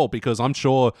one as well, because I'm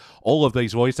sure all of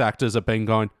these voice actors have been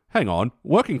going, hang on,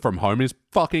 working from home is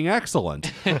fucking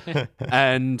excellent.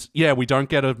 And yeah, we don't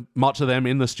get much of them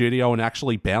in the studio and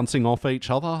actually bouncing off each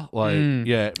other. Like,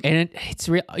 yeah. And it's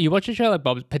real. You watch a show like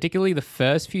Bob's, particularly the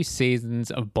first few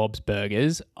seasons of Bob's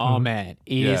Burgers. Oh man,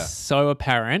 it is so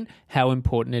apparent how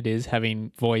important it is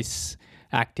having voice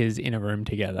actors in a room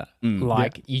together.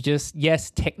 You just,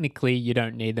 yes, technically you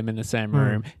don't need them in the same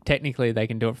room. Technically they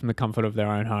can do it from the comfort of their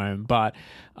own home. But,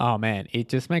 oh man, it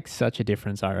just makes such a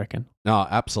difference, I reckon. No,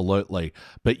 absolutely.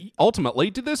 But ultimately,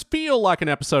 did this feel like an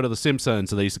episode of The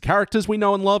Simpsons? Are these the characters we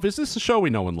know and love? Is this a show we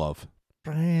know and love?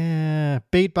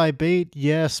 Beat by beat,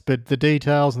 yes, but the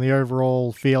details and the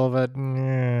overall feel of it,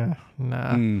 nah.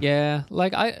 Yeah,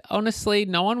 like I honestly,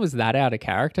 no one was that out of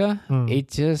character. It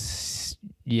just,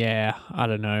 I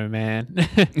don't know, man.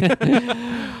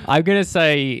 I'm going to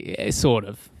say sort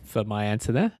of for my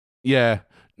answer there. Yeah.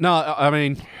 No, I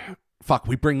mean, fuck,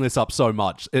 we bring this up so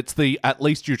much. It's the at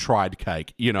least you tried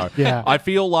cake, you know. Yeah. I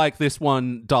feel like this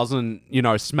one doesn't,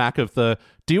 smack of the,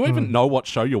 do you even know what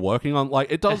show you're working on? Like,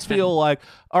 it does feel like,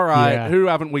 all right, who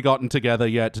haven't we gotten together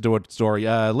yet to do a story?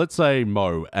 Let's say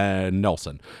Mo and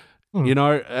Nelson,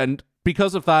 and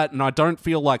because of that, and I don't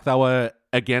feel like they were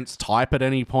against type at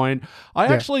any point. I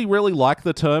actually really like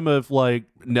the term of like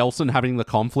Nelson having the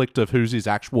conflict of who's his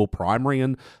actual primary,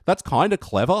 and that's kind of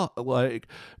clever. Like,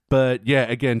 but yeah,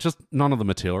 again, just none of the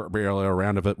material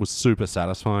around of it was super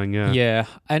satisfying. Yeah,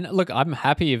 and look, I'm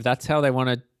happy if that's how they want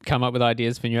to come up with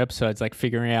ideas for new episodes, like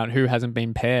figuring out who hasn't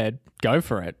been paired. Go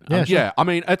for it. Yeah, I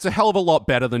mean, it's a hell of a lot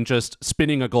better than just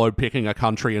spinning a globe, picking a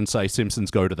country, and say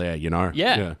Simpsons go to there.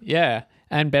 Yeah,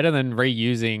 and better than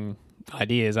reusing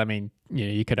ideas. I mean,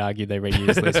 you could argue they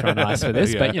reused Lisa on Ice for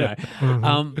this,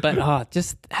 but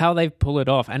just how they pull it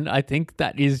off. And I think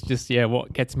that is just,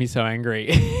 what gets me so angry,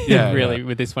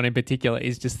 with this one in particular,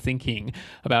 is just thinking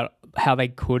about how they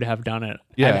could have done it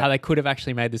and how they could have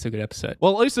actually made this a good episode.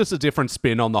 Well, at least it's a different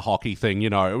spin on the hockey thing,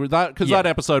 that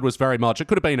episode was very much, it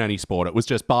could have been any sport. It was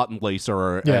just Bart and Lisa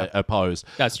are opposed.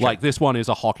 That's true. Like, this one is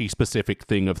a hockey-specific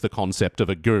thing of the concept of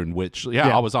a goon, which,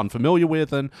 I was unfamiliar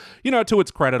with. And, to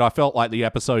its credit, I felt like the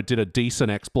episode did a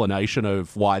decent explanation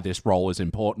of why this role is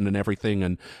important and everything,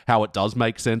 and how it does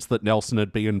make sense that Nelson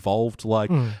would be involved.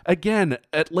 Like, again,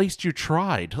 at least you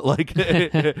tried. Like,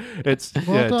 it's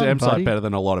damn sight better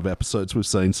than a lot of episodes we've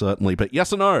seen, certainly. But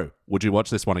yes or no, would you watch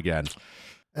this one again?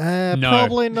 No.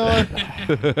 Probably not.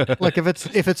 Like if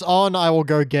it's on, I will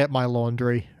go get my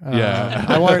laundry.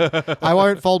 I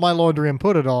won't fold my laundry and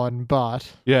put it on,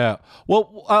 but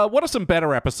well, what are some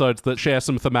better episodes that share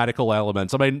some thematical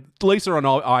elements? I mean, Lisa on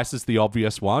Ice is the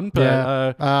obvious one,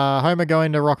 but Homer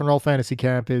going to rock and roll fantasy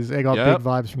camp I got big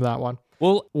vibes from that one.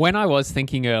 Well, when I was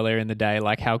thinking earlier in the day,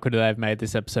 like, how could they have made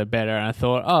this episode better? And I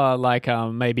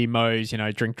thought, maybe Mo's,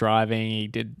 drink driving. He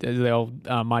did the old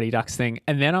Mighty Ducks thing.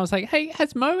 And then I was like, hey,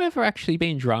 has Mo ever actually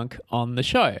been drunk on the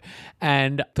show?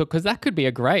 And because that could be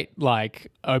a great,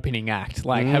 like, opening act,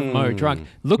 like, have Mo drunk.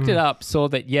 Looked it up, saw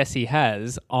that, yes, he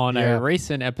has on a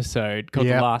recent episode called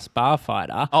The Last Bar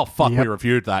Fighter. Oh, fuck, we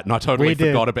reviewed that, and I totally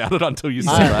forgot about it until you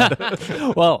said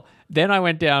that. Well, then I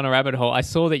went down a rabbit hole. I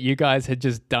saw that you guys had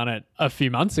just done it a few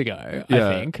months ago, I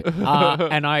think.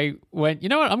 And I went, you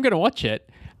know what? I'm going to watch it.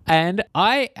 And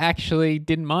I actually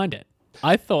didn't mind it.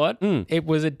 I thought it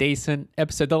was a decent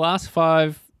episode. The last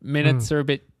 5 minutes are a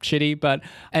bit shitty. But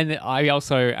and I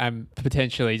also am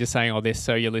potentially just saying all this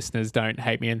so your listeners don't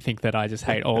hate me and think that I just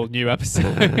hate all new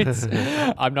episodes.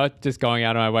 I'm not just going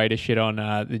out of my way to shit on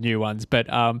the new ones. But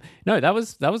no, that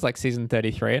was like season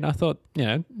 33, and I thought,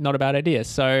 not a bad idea.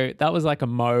 So that was like a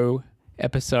Mo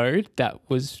episode that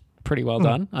was pretty well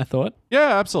done, I thought.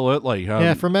 Yeah, absolutely.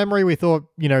 Yeah, from memory, we thought,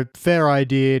 fair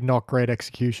idea, not great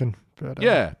execution. But,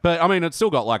 yeah, but I mean, it's still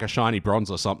got like a shiny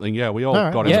bronze or something. Yeah, we all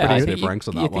got into pretty stiff ranks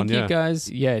on that one. You guys,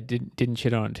 didn't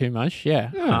shit on it too much. Yeah.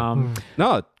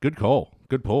 No, good call.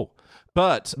 Good pull.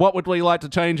 But what would we like to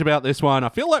change about this one? I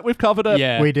feel like we've covered it.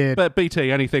 Yeah. We did. But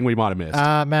BT, anything we might have missed?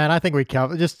 Man, I think we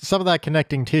covered just some of that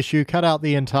connecting tissue. Cut out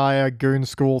the entire Goon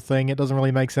School thing. It doesn't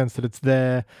really make sense that it's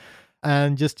there.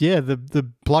 And just, the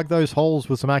plug those holes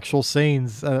with some actual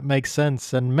scenes that makes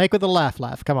sense and make with a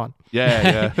laugh. Come on.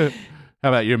 Yeah. How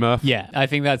about you, Murph? Yeah, I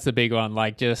think that's the big one.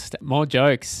 Like, just more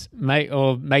jokes.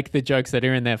 Make the jokes that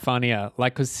are in there funnier.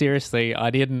 Like, because seriously,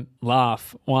 I didn't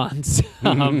laugh once.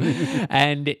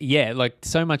 And yeah, like,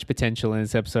 so much potential in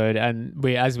this episode. And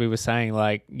as we were saying,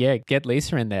 like, get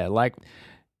Lisa in there. Like,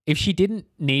 if she didn't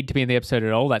need to be in the episode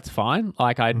at all, that's fine.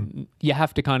 Like, you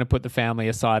have to kind of put the family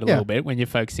aside a little bit when you're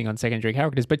focusing on secondary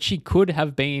characters. But she could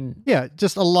have been... Yeah,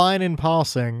 just a line in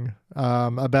passing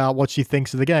about what she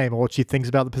thinks of the game or what she thinks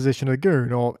about the position of the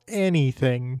Goon or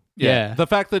anything. Yeah. The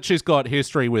fact that she's got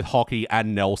history with hockey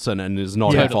and Nelson and is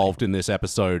not involved in this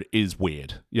episode is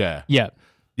weird. Yeah. Yeah.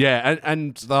 Yeah,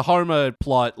 and the Homer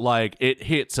plot, like, it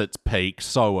hits its peak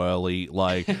so early,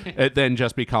 like, it then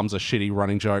just becomes a shitty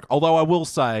running joke. Although I will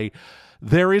say,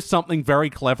 there is something very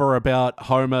clever about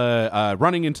Homer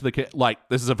running into the... Like,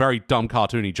 this is a very dumb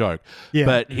cartoony joke,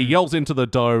 but he yells into the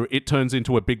dough, it turns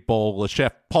into a big ball, the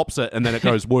chef pops it, and then it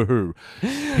goes woohoo.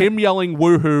 Him yelling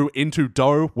woohoo into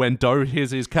dough when dough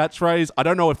hears his catchphrase, I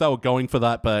don't know if they were going for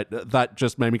that, but that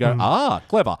just made me go,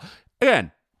 clever.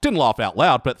 Again, didn't laugh out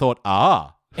loud, but thought,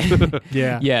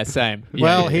 Yeah, same.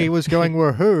 Well, he was going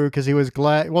woohoo because he was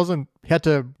glad he had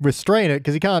to restrain it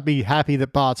because he can't be happy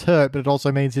that Bart's hurt, but it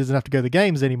also means he doesn't have to go to the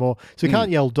games anymore, so he can't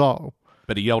yell dough.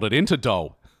 But he yelled it into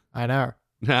dough. I know.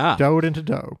 Dough it into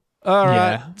dough. All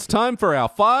right, it's time for our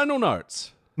final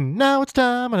notes. Now it's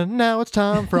time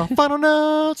for our final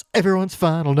notes. Everyone's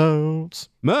final notes.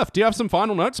 Murph, do you have some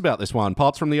final notes about this one?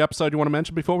 Parts from the episode you want to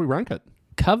mention before we rank it?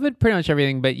 Covered pretty much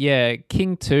everything, but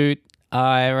King Toot,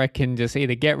 I reckon just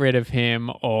either get rid of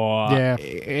him or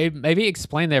maybe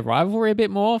explain their rivalry a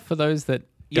bit more for those that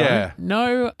don't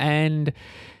know. And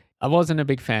I wasn't a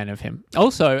big fan of him.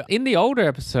 Also, in the older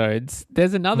episodes,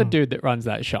 there's another dude that runs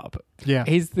that shop. Yeah.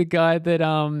 He's the guy that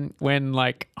when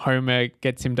like Homer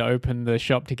gets him to open the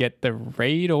shop to get the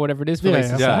reed or whatever it is for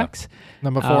Lisa Sachs.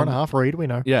 Number 4.5 reed, we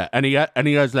know. Yeah, and he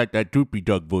has like that droopy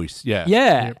dog voice. Yeah.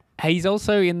 Yeah. Yep. He's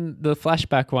also in the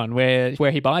flashback one where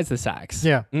he buys the sacks.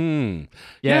 Yeah. Yeah,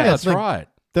 that's right.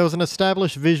 There was an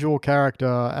established visual character,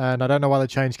 and I don't know why they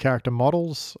changed character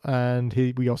models, and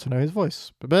we also know his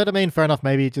voice. But I mean, fair enough,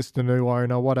 maybe just the new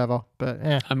owner, whatever.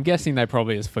 But I'm guessing they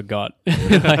probably just forgot.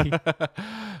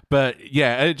 But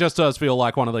yeah, it just does feel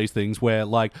like one of these things where,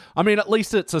 like, I mean, at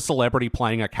least it's a celebrity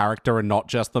playing a character and not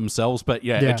just themselves. But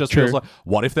it just feels like,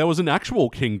 what if there was an actual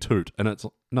King Toot? And it's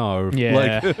no.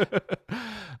 Yeah.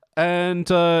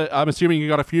 And I'm assuming you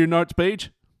got a few notes, Beach?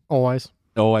 Always.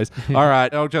 All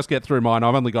right, I'll just get through mine.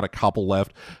 I've only got a couple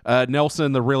left.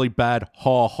 Nelson, the really bad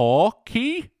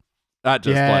hockey. That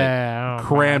just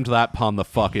crammed that pun the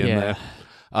fuck in there.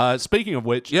 Speaking of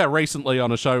which, recently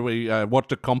on a show we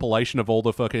watched a compilation of all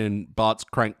the fucking Bart's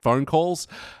crank phone calls,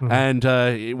 and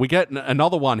we get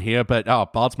another one here, but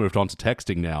Bart's moved on to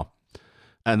texting now.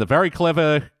 And the very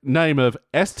clever name of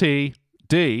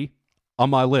STD on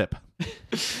my lip.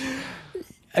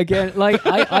 Again, like,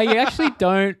 I actually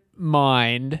don't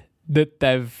mind that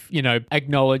they've,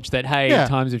 acknowledged that, hey,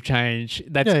 times have changed.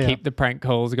 Let's keep the prank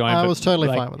calls going. I was totally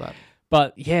fine with that.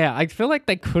 But I feel like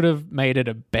they could have made it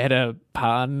a better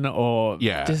pun or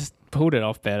just pulled it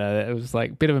off better. It was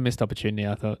like a bit of a missed opportunity,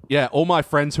 I thought. Yeah, all my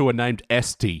friends who are named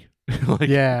Esty.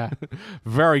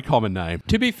 Very common name.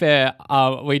 To be fair,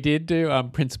 we did do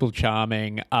Principal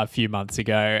Charming a few months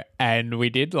ago, and we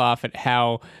did laugh at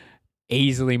how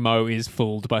easily Mo is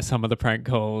fooled by some of the prank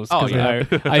calls.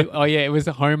 It was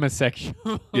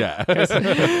homosexual.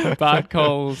 Yeah. Bart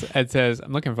calls and says,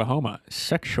 I'm looking for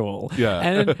homosexual. Yeah.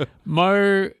 And then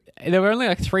Mo, there were only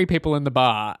like 3 people in the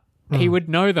bar, he would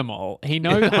know them all. He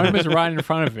knows Homer's right in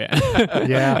front of him.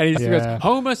 Yeah. And he goes,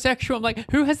 homosexual. I'm like,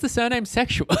 who has the surname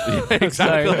sexual?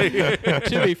 Exactly. So,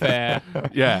 to be fair,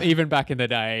 even back in the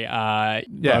day,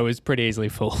 I was pretty easily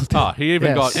fooled. He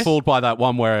even got fooled by that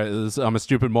one where it was, I'm a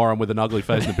stupid moron with an ugly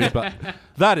face and a beard, but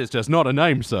that is just not a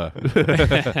name, sir.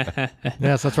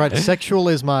 Yes, that's right. Sexual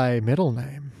is my middle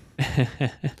name.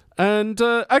 And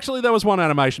actually, there was one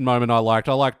animation moment I liked.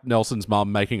 I liked Nelson's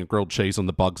mum making a grilled cheese on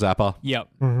the bug zapper. Yep.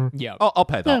 Mm-hmm. Yep. I'll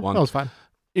pay that one. That was fine.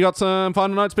 You got some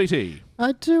final notes, BT?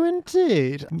 I do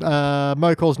indeed.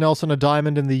 Mo calls Nelson a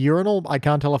diamond in the urinal. I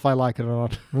can't tell if I like it or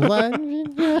not.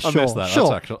 Yeah, sure. I missed that. Sure.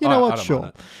 That's actually, you know what? I don't Sure.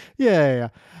 mind it.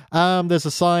 Yeah. There's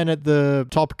a sign at the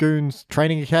Top Goons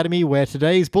training academy where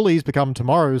today's bullies become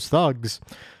tomorrow's thugs.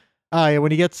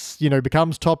 When he gets,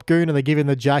 becomes Top Goon and they give him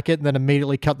the jacket and then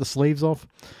immediately cut the sleeves off.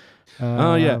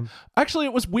 Oh, yeah. Actually,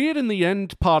 it was weird in the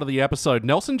end part of the episode.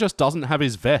 Nelson just doesn't have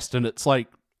his vest and it's like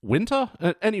winter.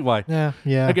 Anyway. Yeah.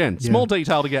 Again, small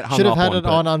detail to get hung Should up on. have had it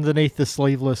on underneath the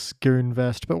sleeveless Goon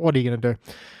vest, but what are you going to do?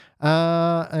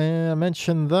 I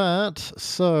mentioned that.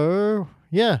 So,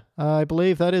 yeah, I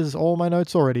believe that is all my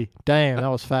notes already. Damn, that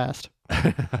was fast.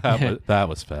 That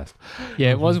was fast.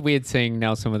 Yeah, it was weird seeing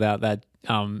Nelson without that.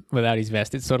 Without his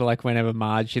vest. It's sort of like whenever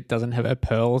Marge doesn't have her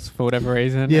pearls for whatever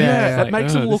reason. Yeah, it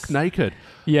makes him look naked.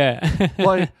 Yeah.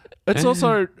 Like, it's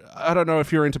also, I don't know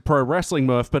if you're into pro wrestling,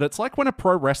 Murph, but it's like when a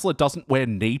pro wrestler doesn't wear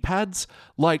knee pads.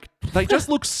 Like, they just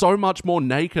look so much more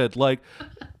naked. Like,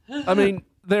 I mean,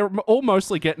 they're all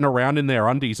mostly getting around in their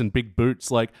undies and big boots.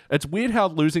 Like, it's weird how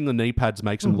losing the knee pads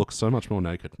makes them look so much more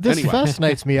naked. This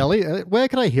fascinates me, Ellie. Where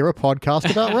can I hear a podcast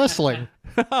about wrestling?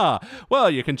 Well,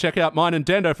 you can check out mine and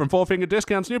Dando from Four Finger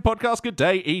Discount's new podcast, Good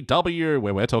Day EW,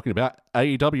 where we're talking about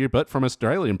AEW, but from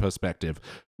Australian perspective.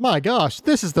 My gosh,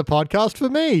 this is the podcast for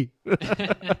me.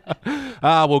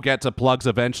 We'll get to plugs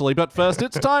eventually, but first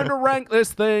it's time to rank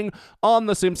this thing. On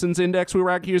the Simpsons Index, we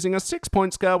rank using a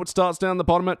 6-point scale, which starts down the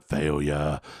bottom at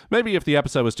failure. Maybe if the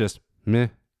episode was just meh,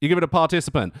 you give it a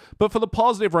participant. But for the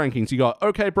positive rankings, you got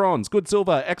okay bronze, good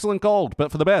silver, excellent gold.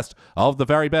 But for the best of the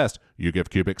very best, you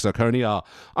give cubic zirconia.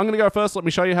 I'm going to go first. Let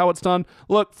me show you how it's done.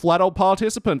 Look, flat old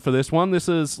participant for this one. This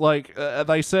is like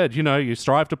they said, you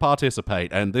strive to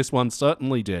participate, and this one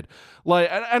certainly did. Like,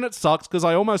 and it sucks because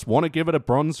I almost want to give it a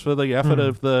bronze for the effort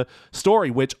of the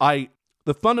story, which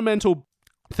the fundamental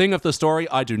thing of the story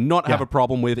I do not have a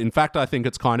problem with. In fact, I think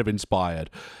it's kind of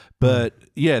inspired. But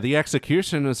yeah, the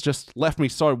execution has just left me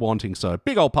so wanting. So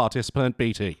big old participant,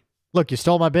 BT. Look, you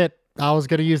stole my bit. I was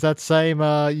going to use that same.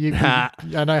 I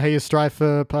know how you strive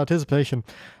for participation.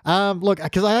 Look,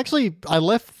 because I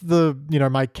left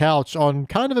my couch on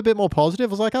kind of a bit more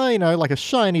positive. I was like, like a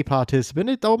shiny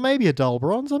participant, or maybe a dull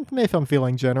bronze, if I'm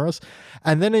feeling generous.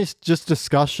 And then it's just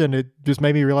discussion. It just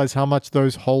made me realize how much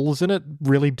those holes in it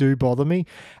really do bother me,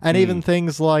 and even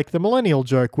things like the millennial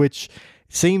joke, which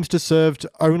seems to serve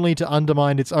only to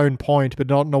undermine its own point, but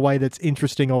not in a way that's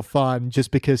interesting or fun, just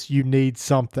because you need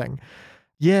something.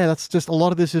 Yeah, that's just, a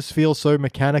lot of this just feels so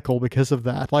mechanical because of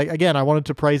that. Like, again, I wanted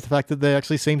to praise the fact that there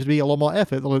actually seems to be a lot more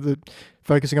effort. That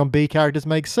focusing on B characters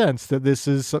makes sense. That this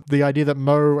is the idea that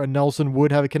Mo and Nelson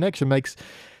would have a connection makes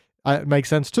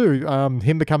sense too.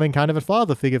 Him becoming kind of a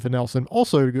father figure for Nelson,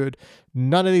 also good.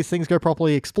 None of these things go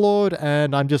properly explored,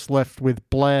 and I'm just left with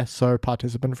Blair, so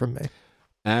participant from me.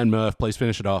 And Murph, please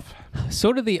finish it off.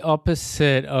 Sort of the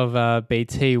opposite of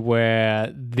BT,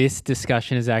 where this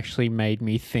discussion has actually made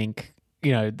me think,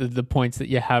 the points that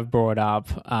you have brought up,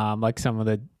 like some of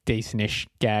the decent-ish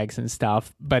gags and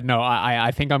stuff. But no,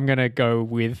 I think I'm going to go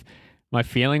with my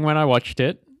feeling when I watched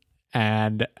it,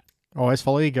 and always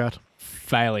follow your gut.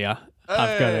 Failure.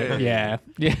 I've got it. Yeah.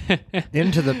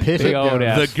 Into the pit it goes.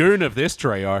 The goon of this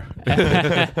trio.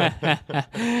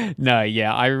 No,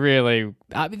 yeah,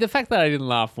 the fact that I didn't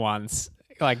laugh once,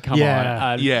 like, come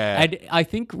on. And I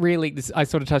think really, I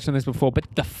sort of touched on this before, but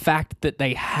the fact that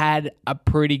they had a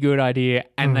pretty good idea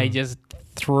and they just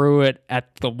threw it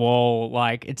at the wall,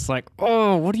 like, it's like,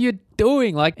 oh, what are you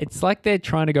doing? Like, it's like they're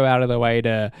trying to go out of their way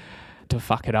to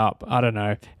fuck it up. I don't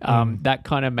know. That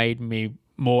kind of made me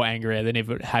more angrier than if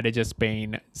it had just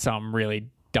been some really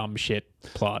dumb shit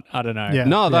plot. I don't know. Yeah.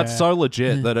 No, that's so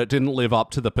legit that it didn't live up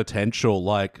to the potential.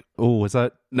 Like, oh, is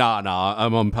that? No,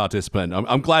 I'm on participant.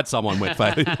 I'm glad someone went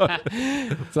failure.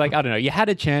 It's like, I don't know. You had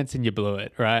a chance and you blew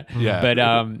it, right? Yeah. But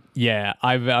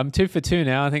I'm 2 for 2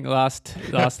 now. I think last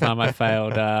time I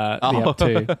failed the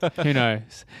Ep2. Who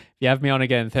knows? If you have me on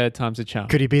again, third time's a charm.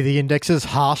 Could he be the Index's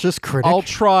harshest critic? I'll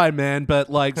try, man. But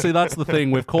like, see, that's the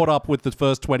thing. We've caught up with the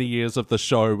first 20 years of the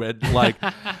show, and like,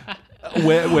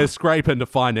 we're scraping to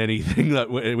find anything that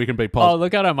we can be positive. Oh,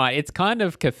 look, I don't mind. It's kind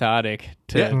of cathartic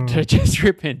to just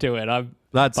rip into it.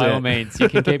 That's by it. all means, you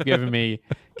can keep giving me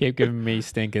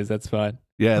stinkers. That's fine.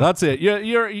 Yeah, that's it.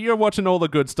 You're watching all the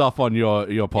good stuff on your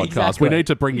podcast. Exactly. We need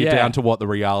to bring you down to what the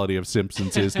reality of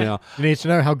Simpsons is now. You need to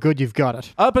know how good you've got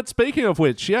it. But speaking of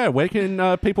which, where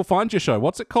can people find your show?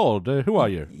 What's it called? Who are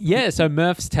you? Yeah, so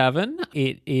Murph's Tavern.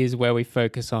 It is where we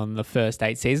focus on the first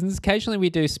 8 seasons. Occasionally we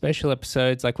do special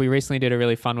episodes. Like we recently did a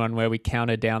really fun one where we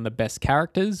counted down the best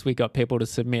characters. We got people to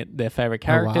submit their favorite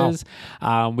characters.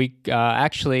 We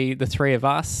actually, the three of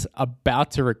us, about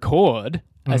to record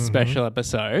a special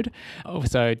episode.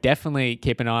 So definitely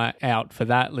keep an eye out for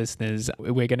that, listeners.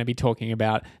 We're going to be talking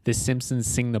about the Simpsons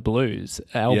Sing the Blues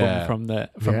album from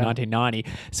 1990.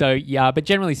 So but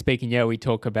generally speaking, we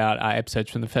talk about episodes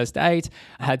from the first 8.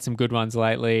 I had some good ones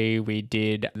lately. We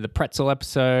did the Pretzel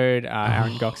episode.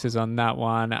 Aaron Gox is on that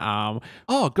one.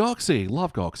 Goxie.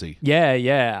 Love Goxie.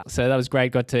 Yeah. So that was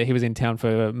great. He was in town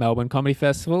for Melbourne Comedy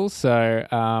Festival.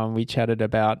 So we chatted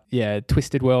about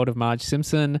Twisted World of Marge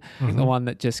Simpson. I think the one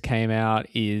that just came out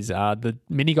is the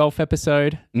mini golf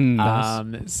episode.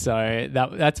 Nice. So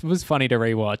that was funny to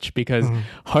rewatch because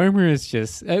Homer is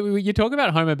just you talk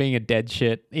about Homer being a dead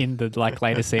shit in the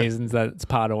later seasons. That's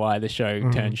part of why the show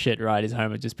turned shit, right? Is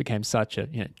Homer just became such a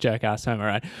jerk ass Homer,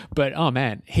 right? But oh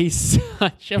man, he's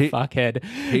such a fuckhead.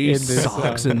 He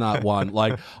sucks in that one.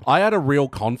 Like I had a real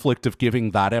conflict of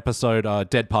giving that episode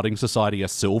Dead Putting Society a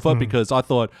silver because I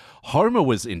thought Homer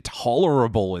was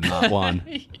intolerable in that one.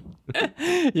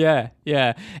 Yeah.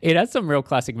 It has some real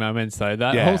classic moments though.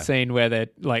 That whole scene where they're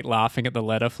laughing at the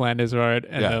letter Flanders wrote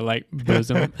and they're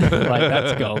bosom,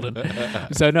 that's golden.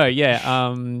 So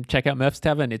check out Murph's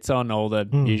Tavern. It's on all the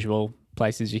usual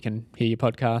places you can hear your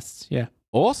podcasts. Yeah.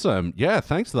 Awesome. Yeah,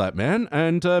 thanks for that, man.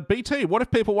 And BT, what if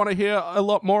people want to hear a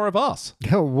lot more of us?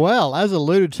 Well, as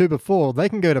alluded to before, they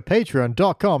can go to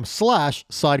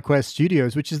patreon.com/SideQuest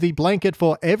Studios, which is the blanket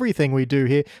for everything we do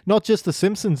here, not just the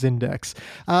Simpsons Index.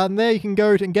 And there you can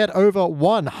go and get over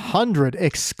 100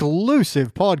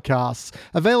 exclusive podcasts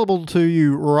available to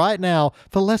you right now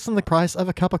for less than the price of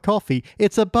a cup of coffee.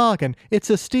 It's a bargain. It's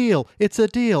a steal. It's a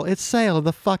deal. It's sale of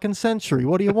the fucking century.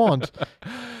 What do you want?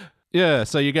 Yeah,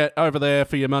 so you get over there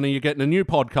for your money. You're getting a new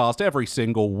podcast every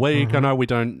single week. I know we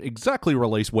don't exactly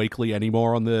release weekly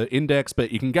anymore on the Index,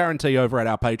 but you can guarantee over at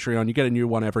our Patreon, you get a new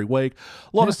one every week.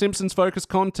 A lot of Simpsons-focused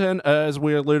content. As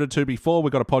we alluded to before,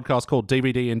 we've got a podcast called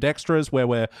DVD Indextras, where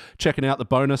we're checking out the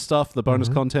bonus stuff, the bonus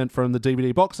content from the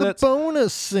DVD box sets. The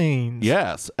bonus scenes.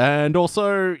 Yes, and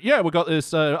also, we've got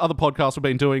this other podcast we've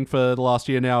been doing for the last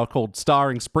year now called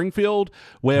Starring Springfield,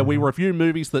 where we review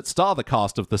movies that star the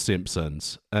cast of The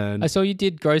Simpsons. And I saw you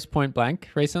did Grosse Pointe Blank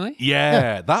recently.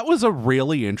 Yeah, that was a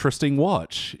really interesting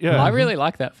watch. Yeah, I really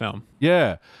like that film.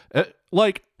 Yeah,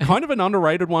 kind of an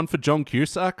underrated one for John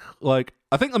Cusack.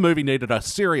 I think the movie needed a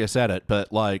serious edit, but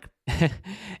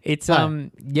it's I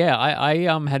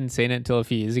hadn't seen it until a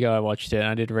few years ago. I watched it and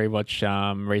I did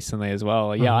rewatch recently as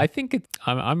well. Yeah, I think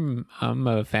I'm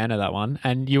a fan of that one.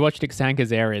 And you watched it because Hank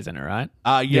Azaria's in it, right?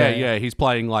 Yeah. He's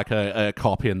playing a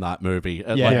cop in that movie.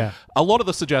 A lot of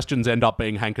the suggestions end up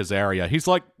being Hank Azaria. He's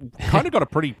kind of got a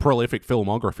pretty prolific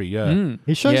filmography. Yeah,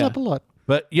 he shows up a lot.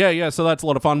 But so that's a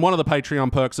lot of fun. One of the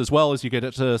Patreon perks as well is you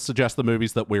get to suggest the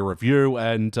movies that we review.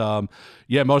 And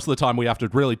most of the time we have to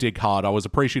really dig hard. I was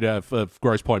appreciative of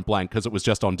Grosse Pointe Blank because it was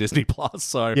just on Disney Plus.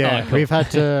 So we've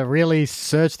had to really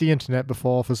search the internet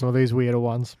before for some of these weirder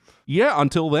ones. Yeah,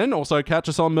 until then, also catch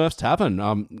us on Murph's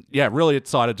Tavern. Really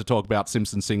excited to talk about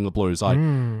Simpsons Sing the Blues. I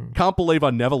can't believe I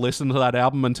never listened to that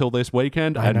album until this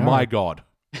weekend. And my God.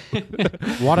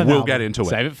 What an We'll get into it.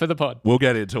 Save it for the pod. We'll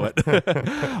get into it.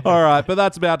 All right, but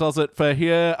that's about does it for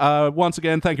here. Once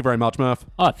again, thank you very much, Murph.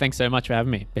 Oh, thanks so much for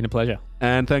having me. Been a pleasure.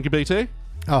 And thank you, BT.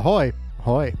 Ahoy.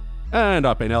 Ahoy. And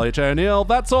I've been Elliot J. O'Neill.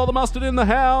 That's all the mustard in the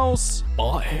house.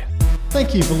 Bye.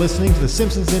 Thank you for listening to the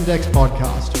Simpsons Index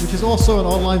podcast, which is also an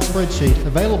online spreadsheet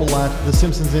available at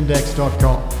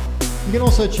thesimpsonsindex.com. You can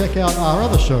also check out our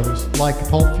other shows, like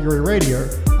Pulp Fury Radio,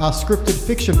 our scripted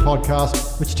fiction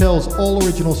podcast, which tells all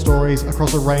original stories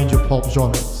across a range of pulp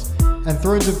genres, and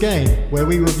Thrones of Game, where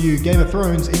we review Game of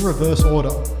Thrones in reverse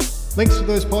order. Links to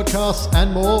those podcasts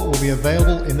and more will be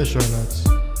available in the show notes.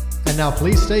 And now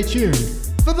please stay tuned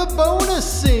for the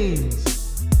bonus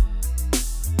scenes!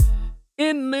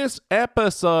 In this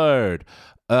episode,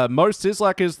 Mo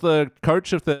Sislak is the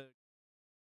coach of the...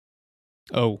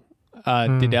 Oh.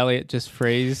 Did Elliot just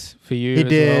freeze for you? He as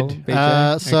did.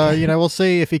 Well, BJ? So, we'll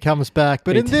see if he comes back.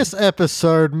 But in this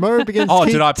episode, Mo begins Oh,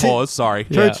 did I pause? Sorry.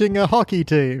 coaching a hockey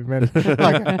team. And,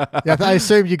 I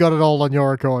assume you got it all on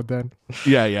your record then.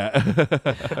 Yeah.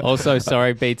 Also,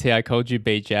 sorry, BT, I called you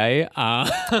BJ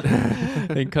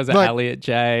because of Elliot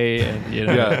J. And,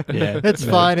 yeah. It's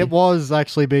fine. It was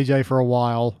actually BJ for a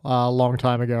while, a long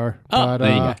time ago. Oh,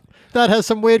 there you go. That has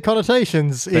some weird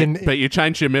connotations But you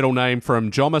changed your middle name from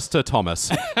Jomas to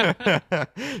Thomas.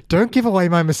 Don't give away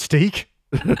my mystique.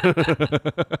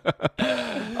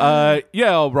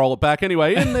 I'll roll it back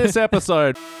anyway. In this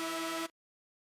episode...